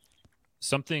 that's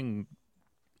something,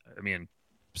 I mean,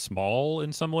 small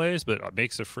in some ways, but it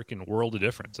makes a freaking world of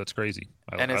difference. That's crazy.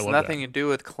 And I it's love that. nothing to do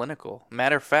with clinical.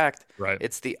 Matter of fact, Right.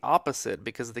 it's the opposite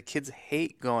because the kids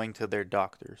hate going to their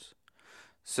doctors.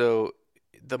 So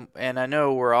and I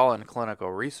know we're all in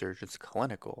clinical research, it's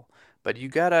clinical, but you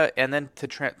gotta, and then to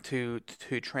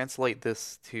translate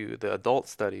this to the adult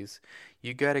studies,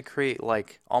 you gotta create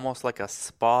like almost like a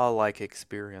spa-like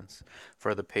experience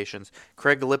for the patients.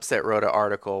 Craig Lipset wrote an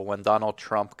article when Donald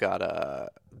Trump got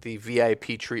the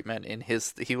VIP treatment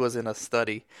he was in a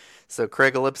study. So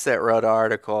Craig Lipset wrote an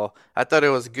article. I thought it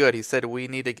was good. He said we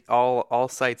need to all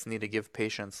sites need to give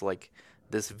patients like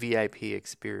this VIP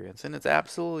experience, and it's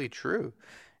absolutely true.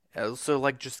 So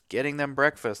like just getting them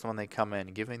breakfast when they come in,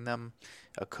 giving them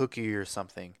a cookie or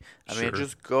something. I mean, it Sure.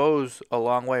 just goes a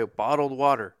long way. Bottled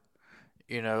water.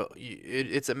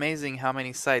 It's amazing how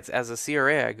many sites as a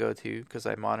CRA I go to because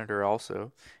I monitor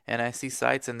also, and I see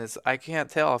sites in this. I can't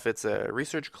tell if it's a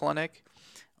research clinic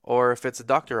or if it's a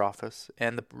doctor office,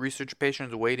 and the research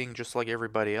patient's waiting just like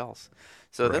everybody else.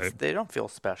 So Right. they don't feel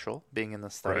special being in the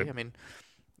Right. study. I mean,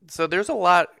 so there's a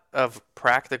lot of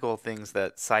practical things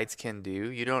that sites can do.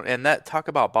 You don't, and that talk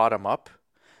about bottom up.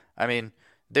 I mean,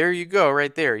 there you go,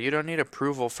 right there. You don't need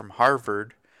approval from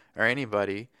Harvard or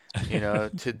anybody, to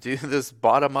do this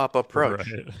bottom up approach.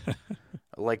 Right.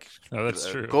 Like, No, that's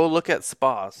true. go look at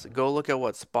spas. Go look at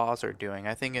what spas are doing.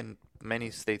 I think in many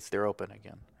states they're open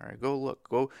again. All right, go look.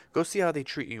 Go see how they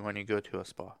treat you when you go to a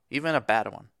spa, even a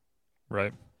bad one.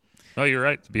 Right. No, you're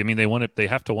right. I mean, they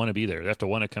have to want to be there. They have to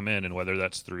want to come in, and whether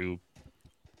that's through,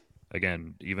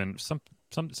 again, even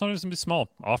sometimes be small,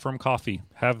 offer them coffee,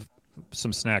 have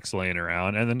some snacks laying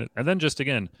around, and then just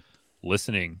again,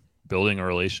 listening, building a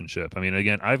relationship. I mean,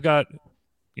 again, I've got,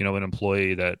 an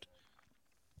employee that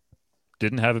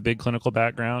didn't have a big clinical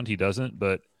background. He doesn't,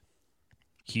 but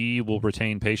he will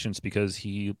retain patients because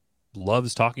he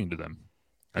loves talking to them,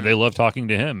 and they Mm. love talking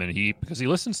to him, and because he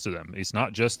listens to them. He's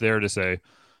not just there to say,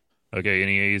 Okay,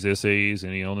 any A's, SAEs,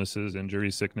 any illnesses,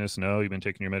 injuries, sickness? No, you've been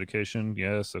taking your medication?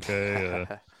 Yes. Okay.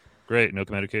 Great. No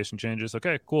medication changes.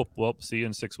 Okay, cool. Well, see you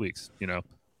in 6 weeks.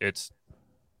 It's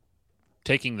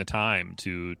taking the time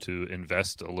to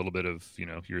invest a little bit of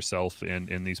yourself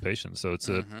in these patients. So it's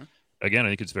Hmm. again, I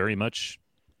think it's very much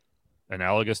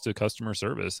analogous to customer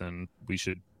service, and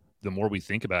the more we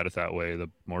think about it that way, the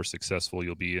more successful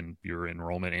you'll be in your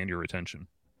enrollment and your retention.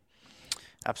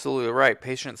 Absolutely right.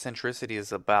 Patient centricity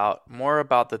is more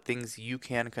about the things you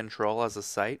can control as a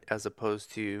site as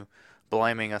opposed to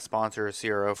blaming a sponsor or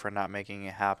CRO for not making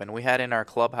it happen. We had in our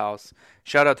clubhouse,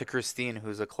 shout out to Christine,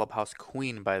 who's a clubhouse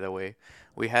queen, by the way.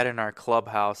 We had in our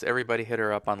clubhouse, everybody hit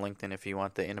her up on LinkedIn if you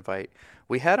want the invite.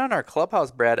 We had on our clubhouse,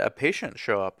 Brad, a patient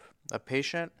show up. A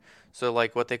patient, so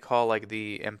like what they call like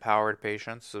the empowered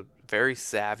patients, a very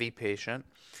savvy patient,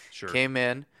 Sure. came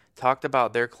in, talked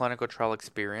about their clinical trial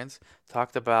experience,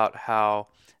 talked about how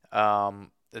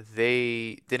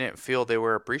they didn't feel they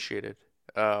were appreciated.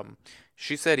 Um,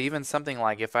 she said even something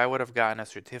like, if I would have gotten a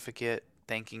certificate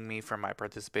thanking me for my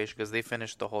participation because they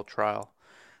finished the whole trial,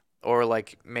 or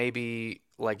like maybe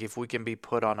like if we can be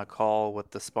put on a call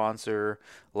with the sponsor,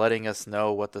 letting us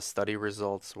know what the study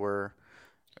results were.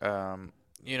 Um,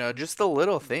 just the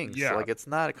little things. Yeah. Like it's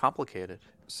not complicated.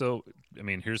 So, I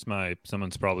mean,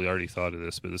 someone's probably already thought of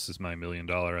this, but this is my $1 million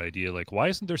idea. Like, why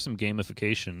isn't there some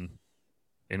gamification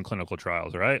in clinical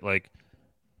trials, right? Like,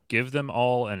 give them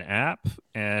all an app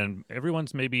and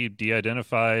everyone's maybe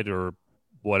de-identified or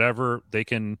whatever. They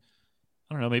can,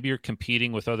 I don't know, maybe you're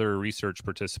competing with other research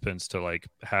participants to like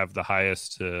have the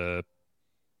highest, you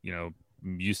know,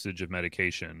 usage of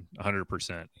medication,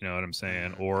 100%. You know what I'm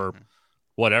saying? Hmm. Or Hmm.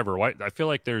 whatever. Why? I feel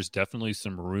like there's definitely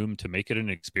some room to make it an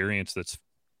experience that's,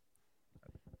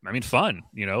 I mean, fun,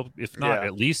 if not Yeah.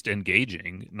 at least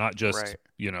engaging, not just, Right.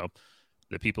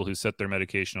 the people who set their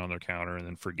medication on their counter and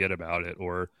then forget about it.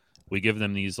 Or we give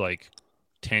them these like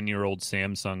 10-year-old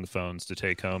Samsung phones to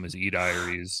take home as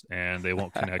e-diaries and they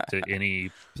won't connect to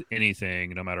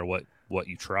anything no matter what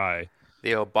you try.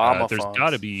 The Obama There's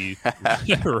got to phones. be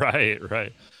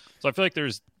right. So I feel like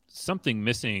there's something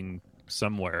missing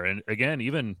somewhere. And again,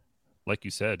 even like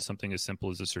you said, something as simple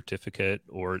as a certificate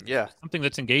or Yeah. something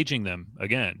that's engaging them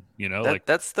again, like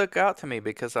That stuck out to me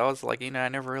because I was like, I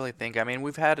never really think. I mean,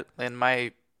 we've had in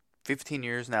my 15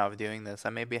 years now of doing this, I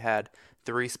maybe had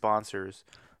three sponsors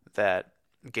that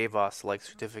gave us like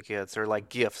certificates or like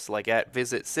gifts. Like at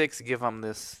visit 6, give them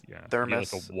this yeah, you get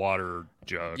like a thermos. water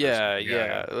jug or Yeah, something. Yeah,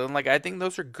 yeah. yeah. And like I think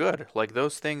those are good. Like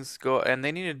those things go, and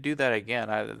they need to do that again.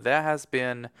 That has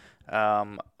been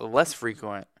less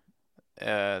frequent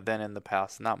than in the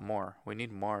past, not more. We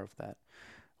need more of that.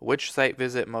 Which site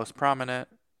visit most prominent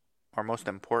or most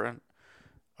important?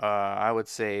 I would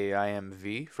say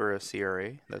IMV for a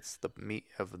CRA. That's the meat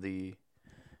of the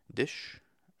dish.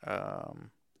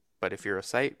 Um, but if you're a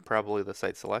site, probably the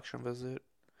site selection visit.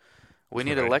 We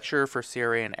need a Right. lecturer for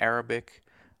CRA in Arabic.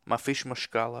 Mafish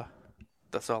mushkala.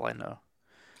 That's all I know.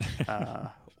 Uh,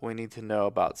 we need to know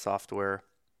about software.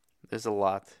 There's a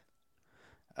lot.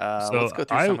 Let's So go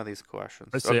through I some of these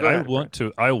questions. I Oh, say go I ahead, Brett. want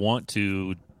to I want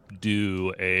to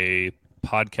do a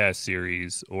podcast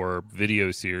series or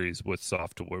video series with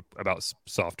software about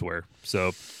software.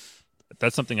 So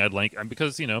that's something I'd like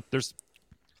because there's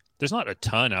not a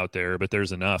ton out there, but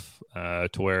there's enough to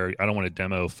where I don't want to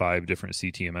demo 5 different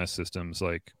CTMS systems.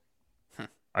 Like,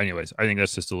 anyways, I think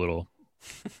that's just a little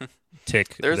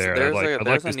tick There's there. there's a I'd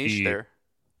like there's a to niche see. there.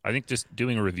 I think just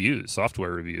doing reviews,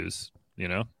 software reviews,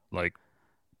 like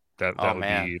Oh that would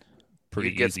man, be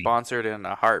you'd pretty get easy. sponsored in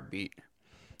a heartbeat.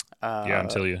 Yeah, Uh,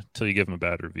 until you give them a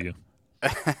bad review.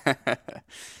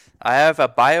 I have a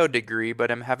bio degree,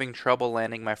 but I'm having trouble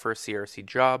landing my first CRC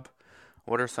job.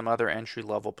 What are some other entry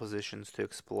level positions to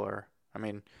explore? I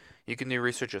mean, you can do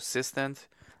research assistant.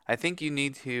 I think you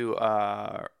need to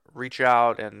reach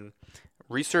out and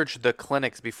research the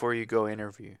clinics before you go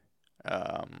interview.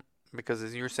 Um, because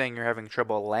as you're saying, you're having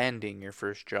trouble landing your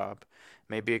first job.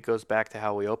 Maybe it goes back to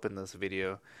how we opened this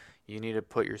video. You need to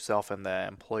put yourself in the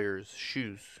employer's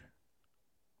shoes,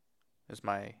 is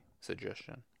my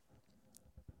suggestion.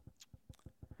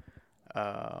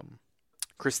 Um,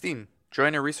 Christine,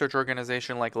 join a research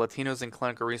organization like Latinos in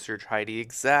Clinical Research, Heidi.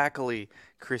 Exactly.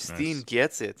 Christine Nice.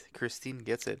 gets it. Christine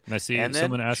gets it. And I see And then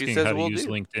someone she asking says, how to "We'll use do."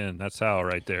 LinkedIn. That's how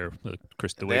right there.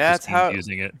 The way That's Christine's how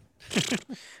using it.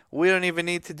 we don't even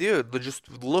need to do it. Just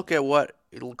look at what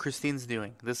Christine's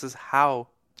doing. This is how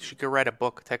she could write a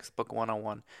book, textbook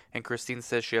 101. And Christine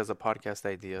says she has a podcast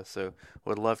idea, so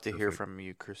would love to hear from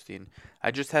you, Christine.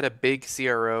 I just had a big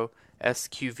CRO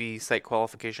SQV site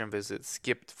qualification visit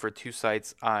skipped for 2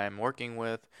 sites I'm working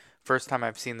with. First time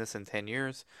I've seen this in 10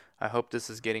 years. I hope this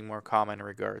is getting more common.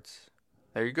 Regards.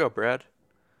 There you go, Brad.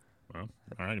 Well,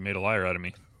 all right, you made a liar out of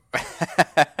me.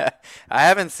 I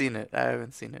haven't seen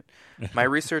it. My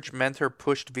research mentor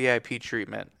pushed VIP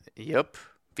treatment. Yep,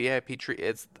 VIP treat.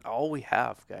 It's all we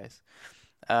have, guys.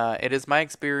 It is my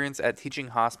experience at teaching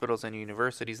hospitals and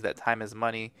universities that time is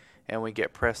money, and we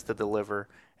get pressed to deliver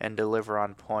and deliver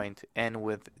on point. And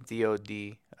with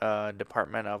DoD,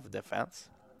 Department of Defense,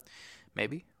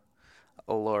 maybe.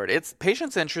 Oh Lord, it's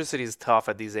patient centricity is tough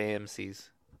at these AMCs.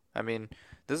 I mean,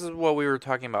 this is what we were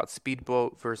talking about: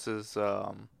 speedboat versus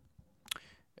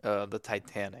the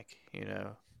Titanic.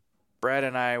 Brad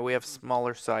and I, we have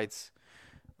smaller sites.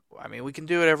 I mean, we can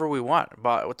do whatever we want,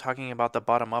 but we're talking about the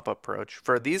bottom-up approach.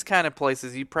 For these kind of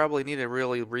places, you probably need to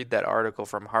really read that article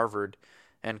from Harvard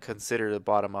and consider the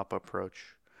bottom-up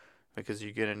approach, because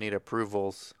you're gonna need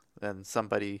approvals, and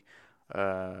somebody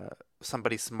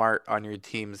smart on your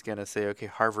team is gonna say, okay,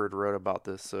 Harvard wrote about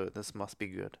this, so this must be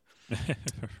good.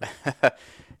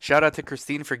 Shout out to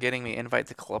Christine for getting me invite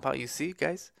to Clubhouse. You see,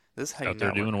 guys, this is how you Out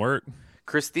there network. doing work.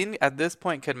 Christine at this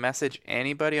point could message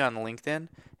anybody on LinkedIn,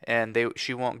 and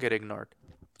she won't get ignored.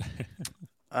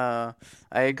 I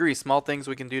agree. Small things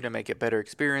we can do to make it better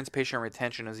experience. Patient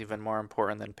retention is even more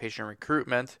important than patient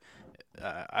recruitment.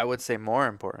 I would say more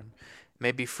important.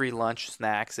 Maybe free lunch,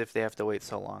 snacks if they have to wait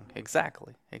so long.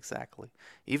 Exactly.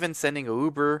 Even sending a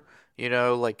Uber,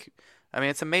 I mean,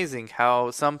 it's amazing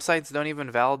how some sites don't even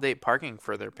validate parking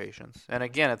for their patients. And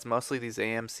again, it's mostly these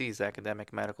AMCs,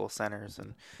 academic medical centers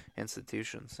and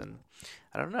institutions. And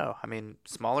I don't know. I mean,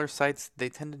 smaller sites, they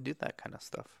tend to do that kind of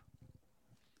stuff.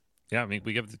 Yeah, I mean,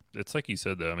 it's like you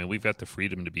said, though. I mean, we've got the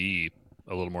freedom to be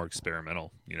a little more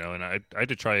experimental, and I had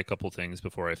to try a couple things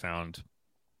before I found,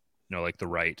 like the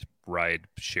right ride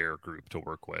share group to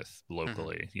work with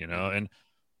locally, and,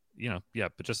 yeah,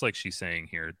 but just like she's saying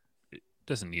here,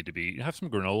 doesn't need to be. You have some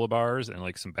granola bars and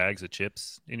like some bags of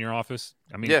chips in your office.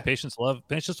 I mean, patients will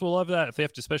love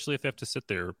that especially if they have to sit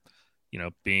there,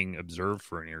 being observed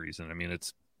for any reason. I mean,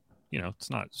 it's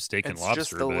not steak and lobster,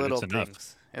 just the but little it's enough.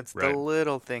 things. It's the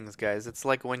little things, guys. It's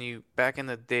like when back in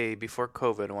the day before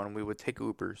COVID, when we would take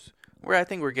Ubers. I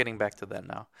think we're getting back to that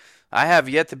now. I have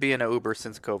yet to be in an Uber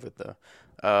since COVID though.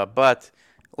 But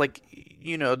like,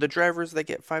 the drivers that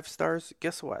get 5 stars,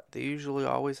 guess what? They usually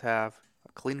always have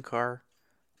a clean car,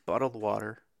 bottled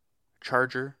water,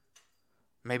 charger,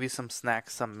 maybe some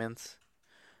snacks, some mints.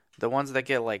 The ones that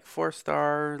get like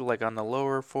 4-star, like on the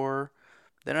lower 4,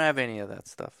 they don't have any of that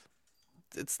stuff.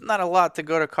 It's not a lot to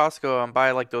go to Costco and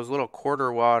buy like those little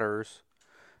quarter waters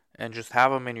and just have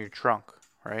them in your trunk,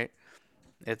 right?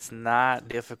 It's not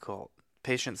difficult.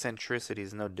 Patient centricity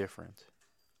is no different.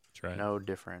 That's right. No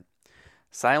different.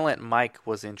 Silent Mike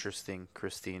was interesting,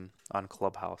 Christine, on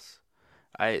Clubhouse.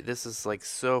 This is like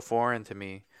so foreign to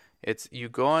me. It's you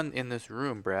go in this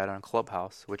room, Brad, on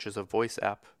Clubhouse, which is a voice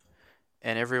app,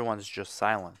 and everyone's just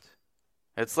silent.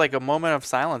 It's like a moment of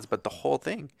silence, but the whole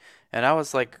thing. And I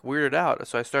was like weirded out,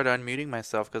 so I started unmuting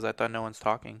myself because I thought no one's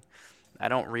talking. I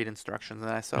don't read instructions,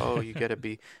 and I saw, you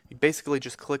basically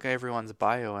just click everyone's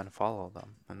bio and follow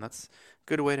them, and that's a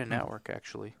good way to network,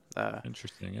 actually.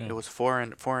 Interesting, yeah. It was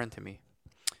foreign to me.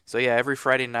 So yeah, every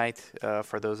Friday night,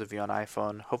 for those of you on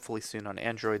iPhone, hopefully soon on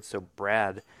Android. So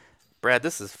Brad,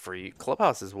 this is for you.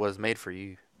 Clubhouse was made for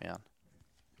you, man.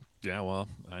 Yeah, well,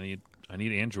 I need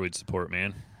Android support,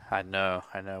 man. I know.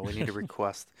 We need to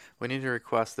request.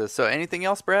 This. So anything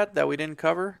else, Brad, that we didn't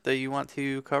cover that you want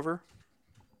to cover?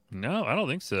 No, I don't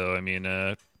think so. I mean,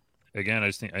 again,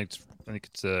 I think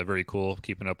it's very cool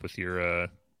keeping up with your,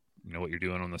 what you're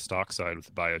doing on the stock side with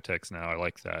the biotechs now. I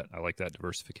like that. I like that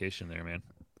diversification there, man.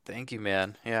 Thank you,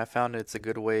 man. Yeah, I found it's a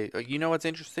good way. You know what's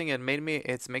interesting?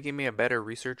 It's making me a better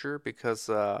researcher because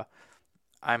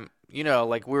I'm,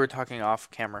 like we were talking off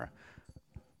camera.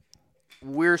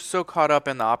 We're so caught up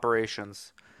in the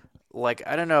operations. Like,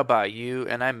 I don't know about you,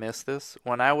 and I miss this.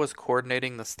 When I was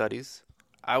coordinating the studies,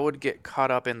 I would get caught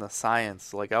up in the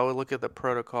science. Like, I would look at the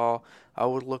protocol, I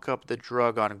would look up the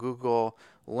drug on Google,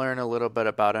 learn a little bit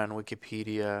about it on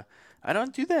Wikipedia. I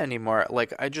don't do that anymore.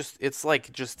 Like, it's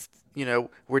like just,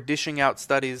 we're dishing out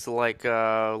studies like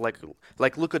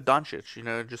Luka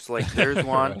Doncic, just like there's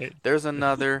one, Right. there's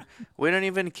another. We don't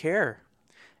even care.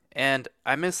 And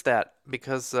I miss that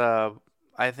because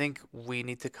I think we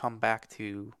need to come back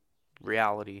to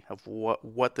reality of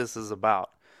what this is about.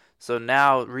 So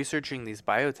now researching these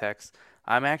biotechs,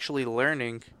 I'm actually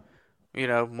learning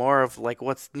More of like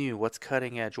what's new, what's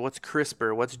cutting edge, what's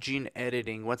CRISPR, what's gene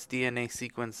editing, what's DNA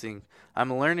sequencing.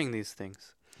 I'm learning these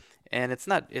things. And it's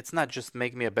not just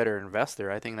make me a better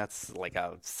investor. I think that's like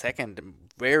a second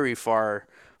very far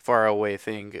away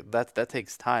thing. That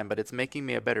takes time, but it's making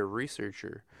me a better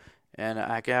researcher. And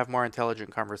I can have more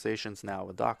intelligent conversations now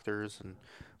with doctors and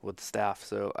with staff.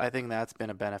 So I think that's been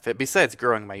a benefit. Besides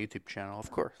growing my YouTube channel, of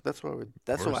course. Of That's why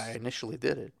I course, initially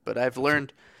did it. But I've that's what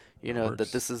learned, that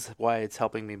works. this is why it's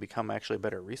helping me become actually a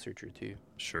better researcher too.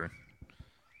 Sure.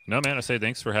 No, man, I say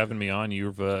thanks for having me on.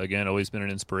 You've, again, always been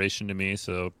an inspiration to me.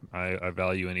 So I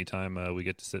value any time we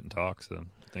get to sit and talk. So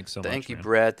thanks so Thank much, you, man.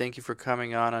 Brad. Thank you for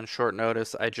coming on short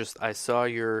notice. I saw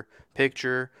your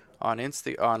picture on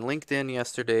LinkedIn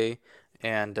yesterday,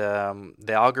 and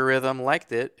the algorithm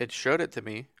liked it. It showed it to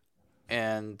me,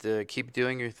 and keep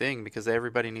doing your thing because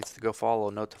everybody needs to go follow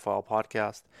Note to Follow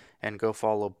podcast and go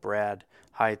follow Brad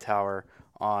Hightower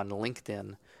on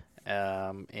LinkedIn.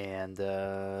 And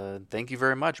thank you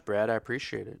very much, Brad. I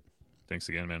appreciate it. Thanks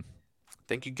again, man.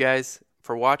 Thank you guys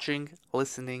for watching,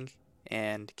 listening,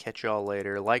 and catch y'all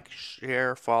later. Like,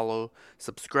 share, follow,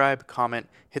 subscribe, comment,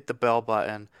 hit the bell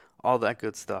button, all that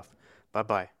good stuff. Bye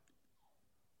bye.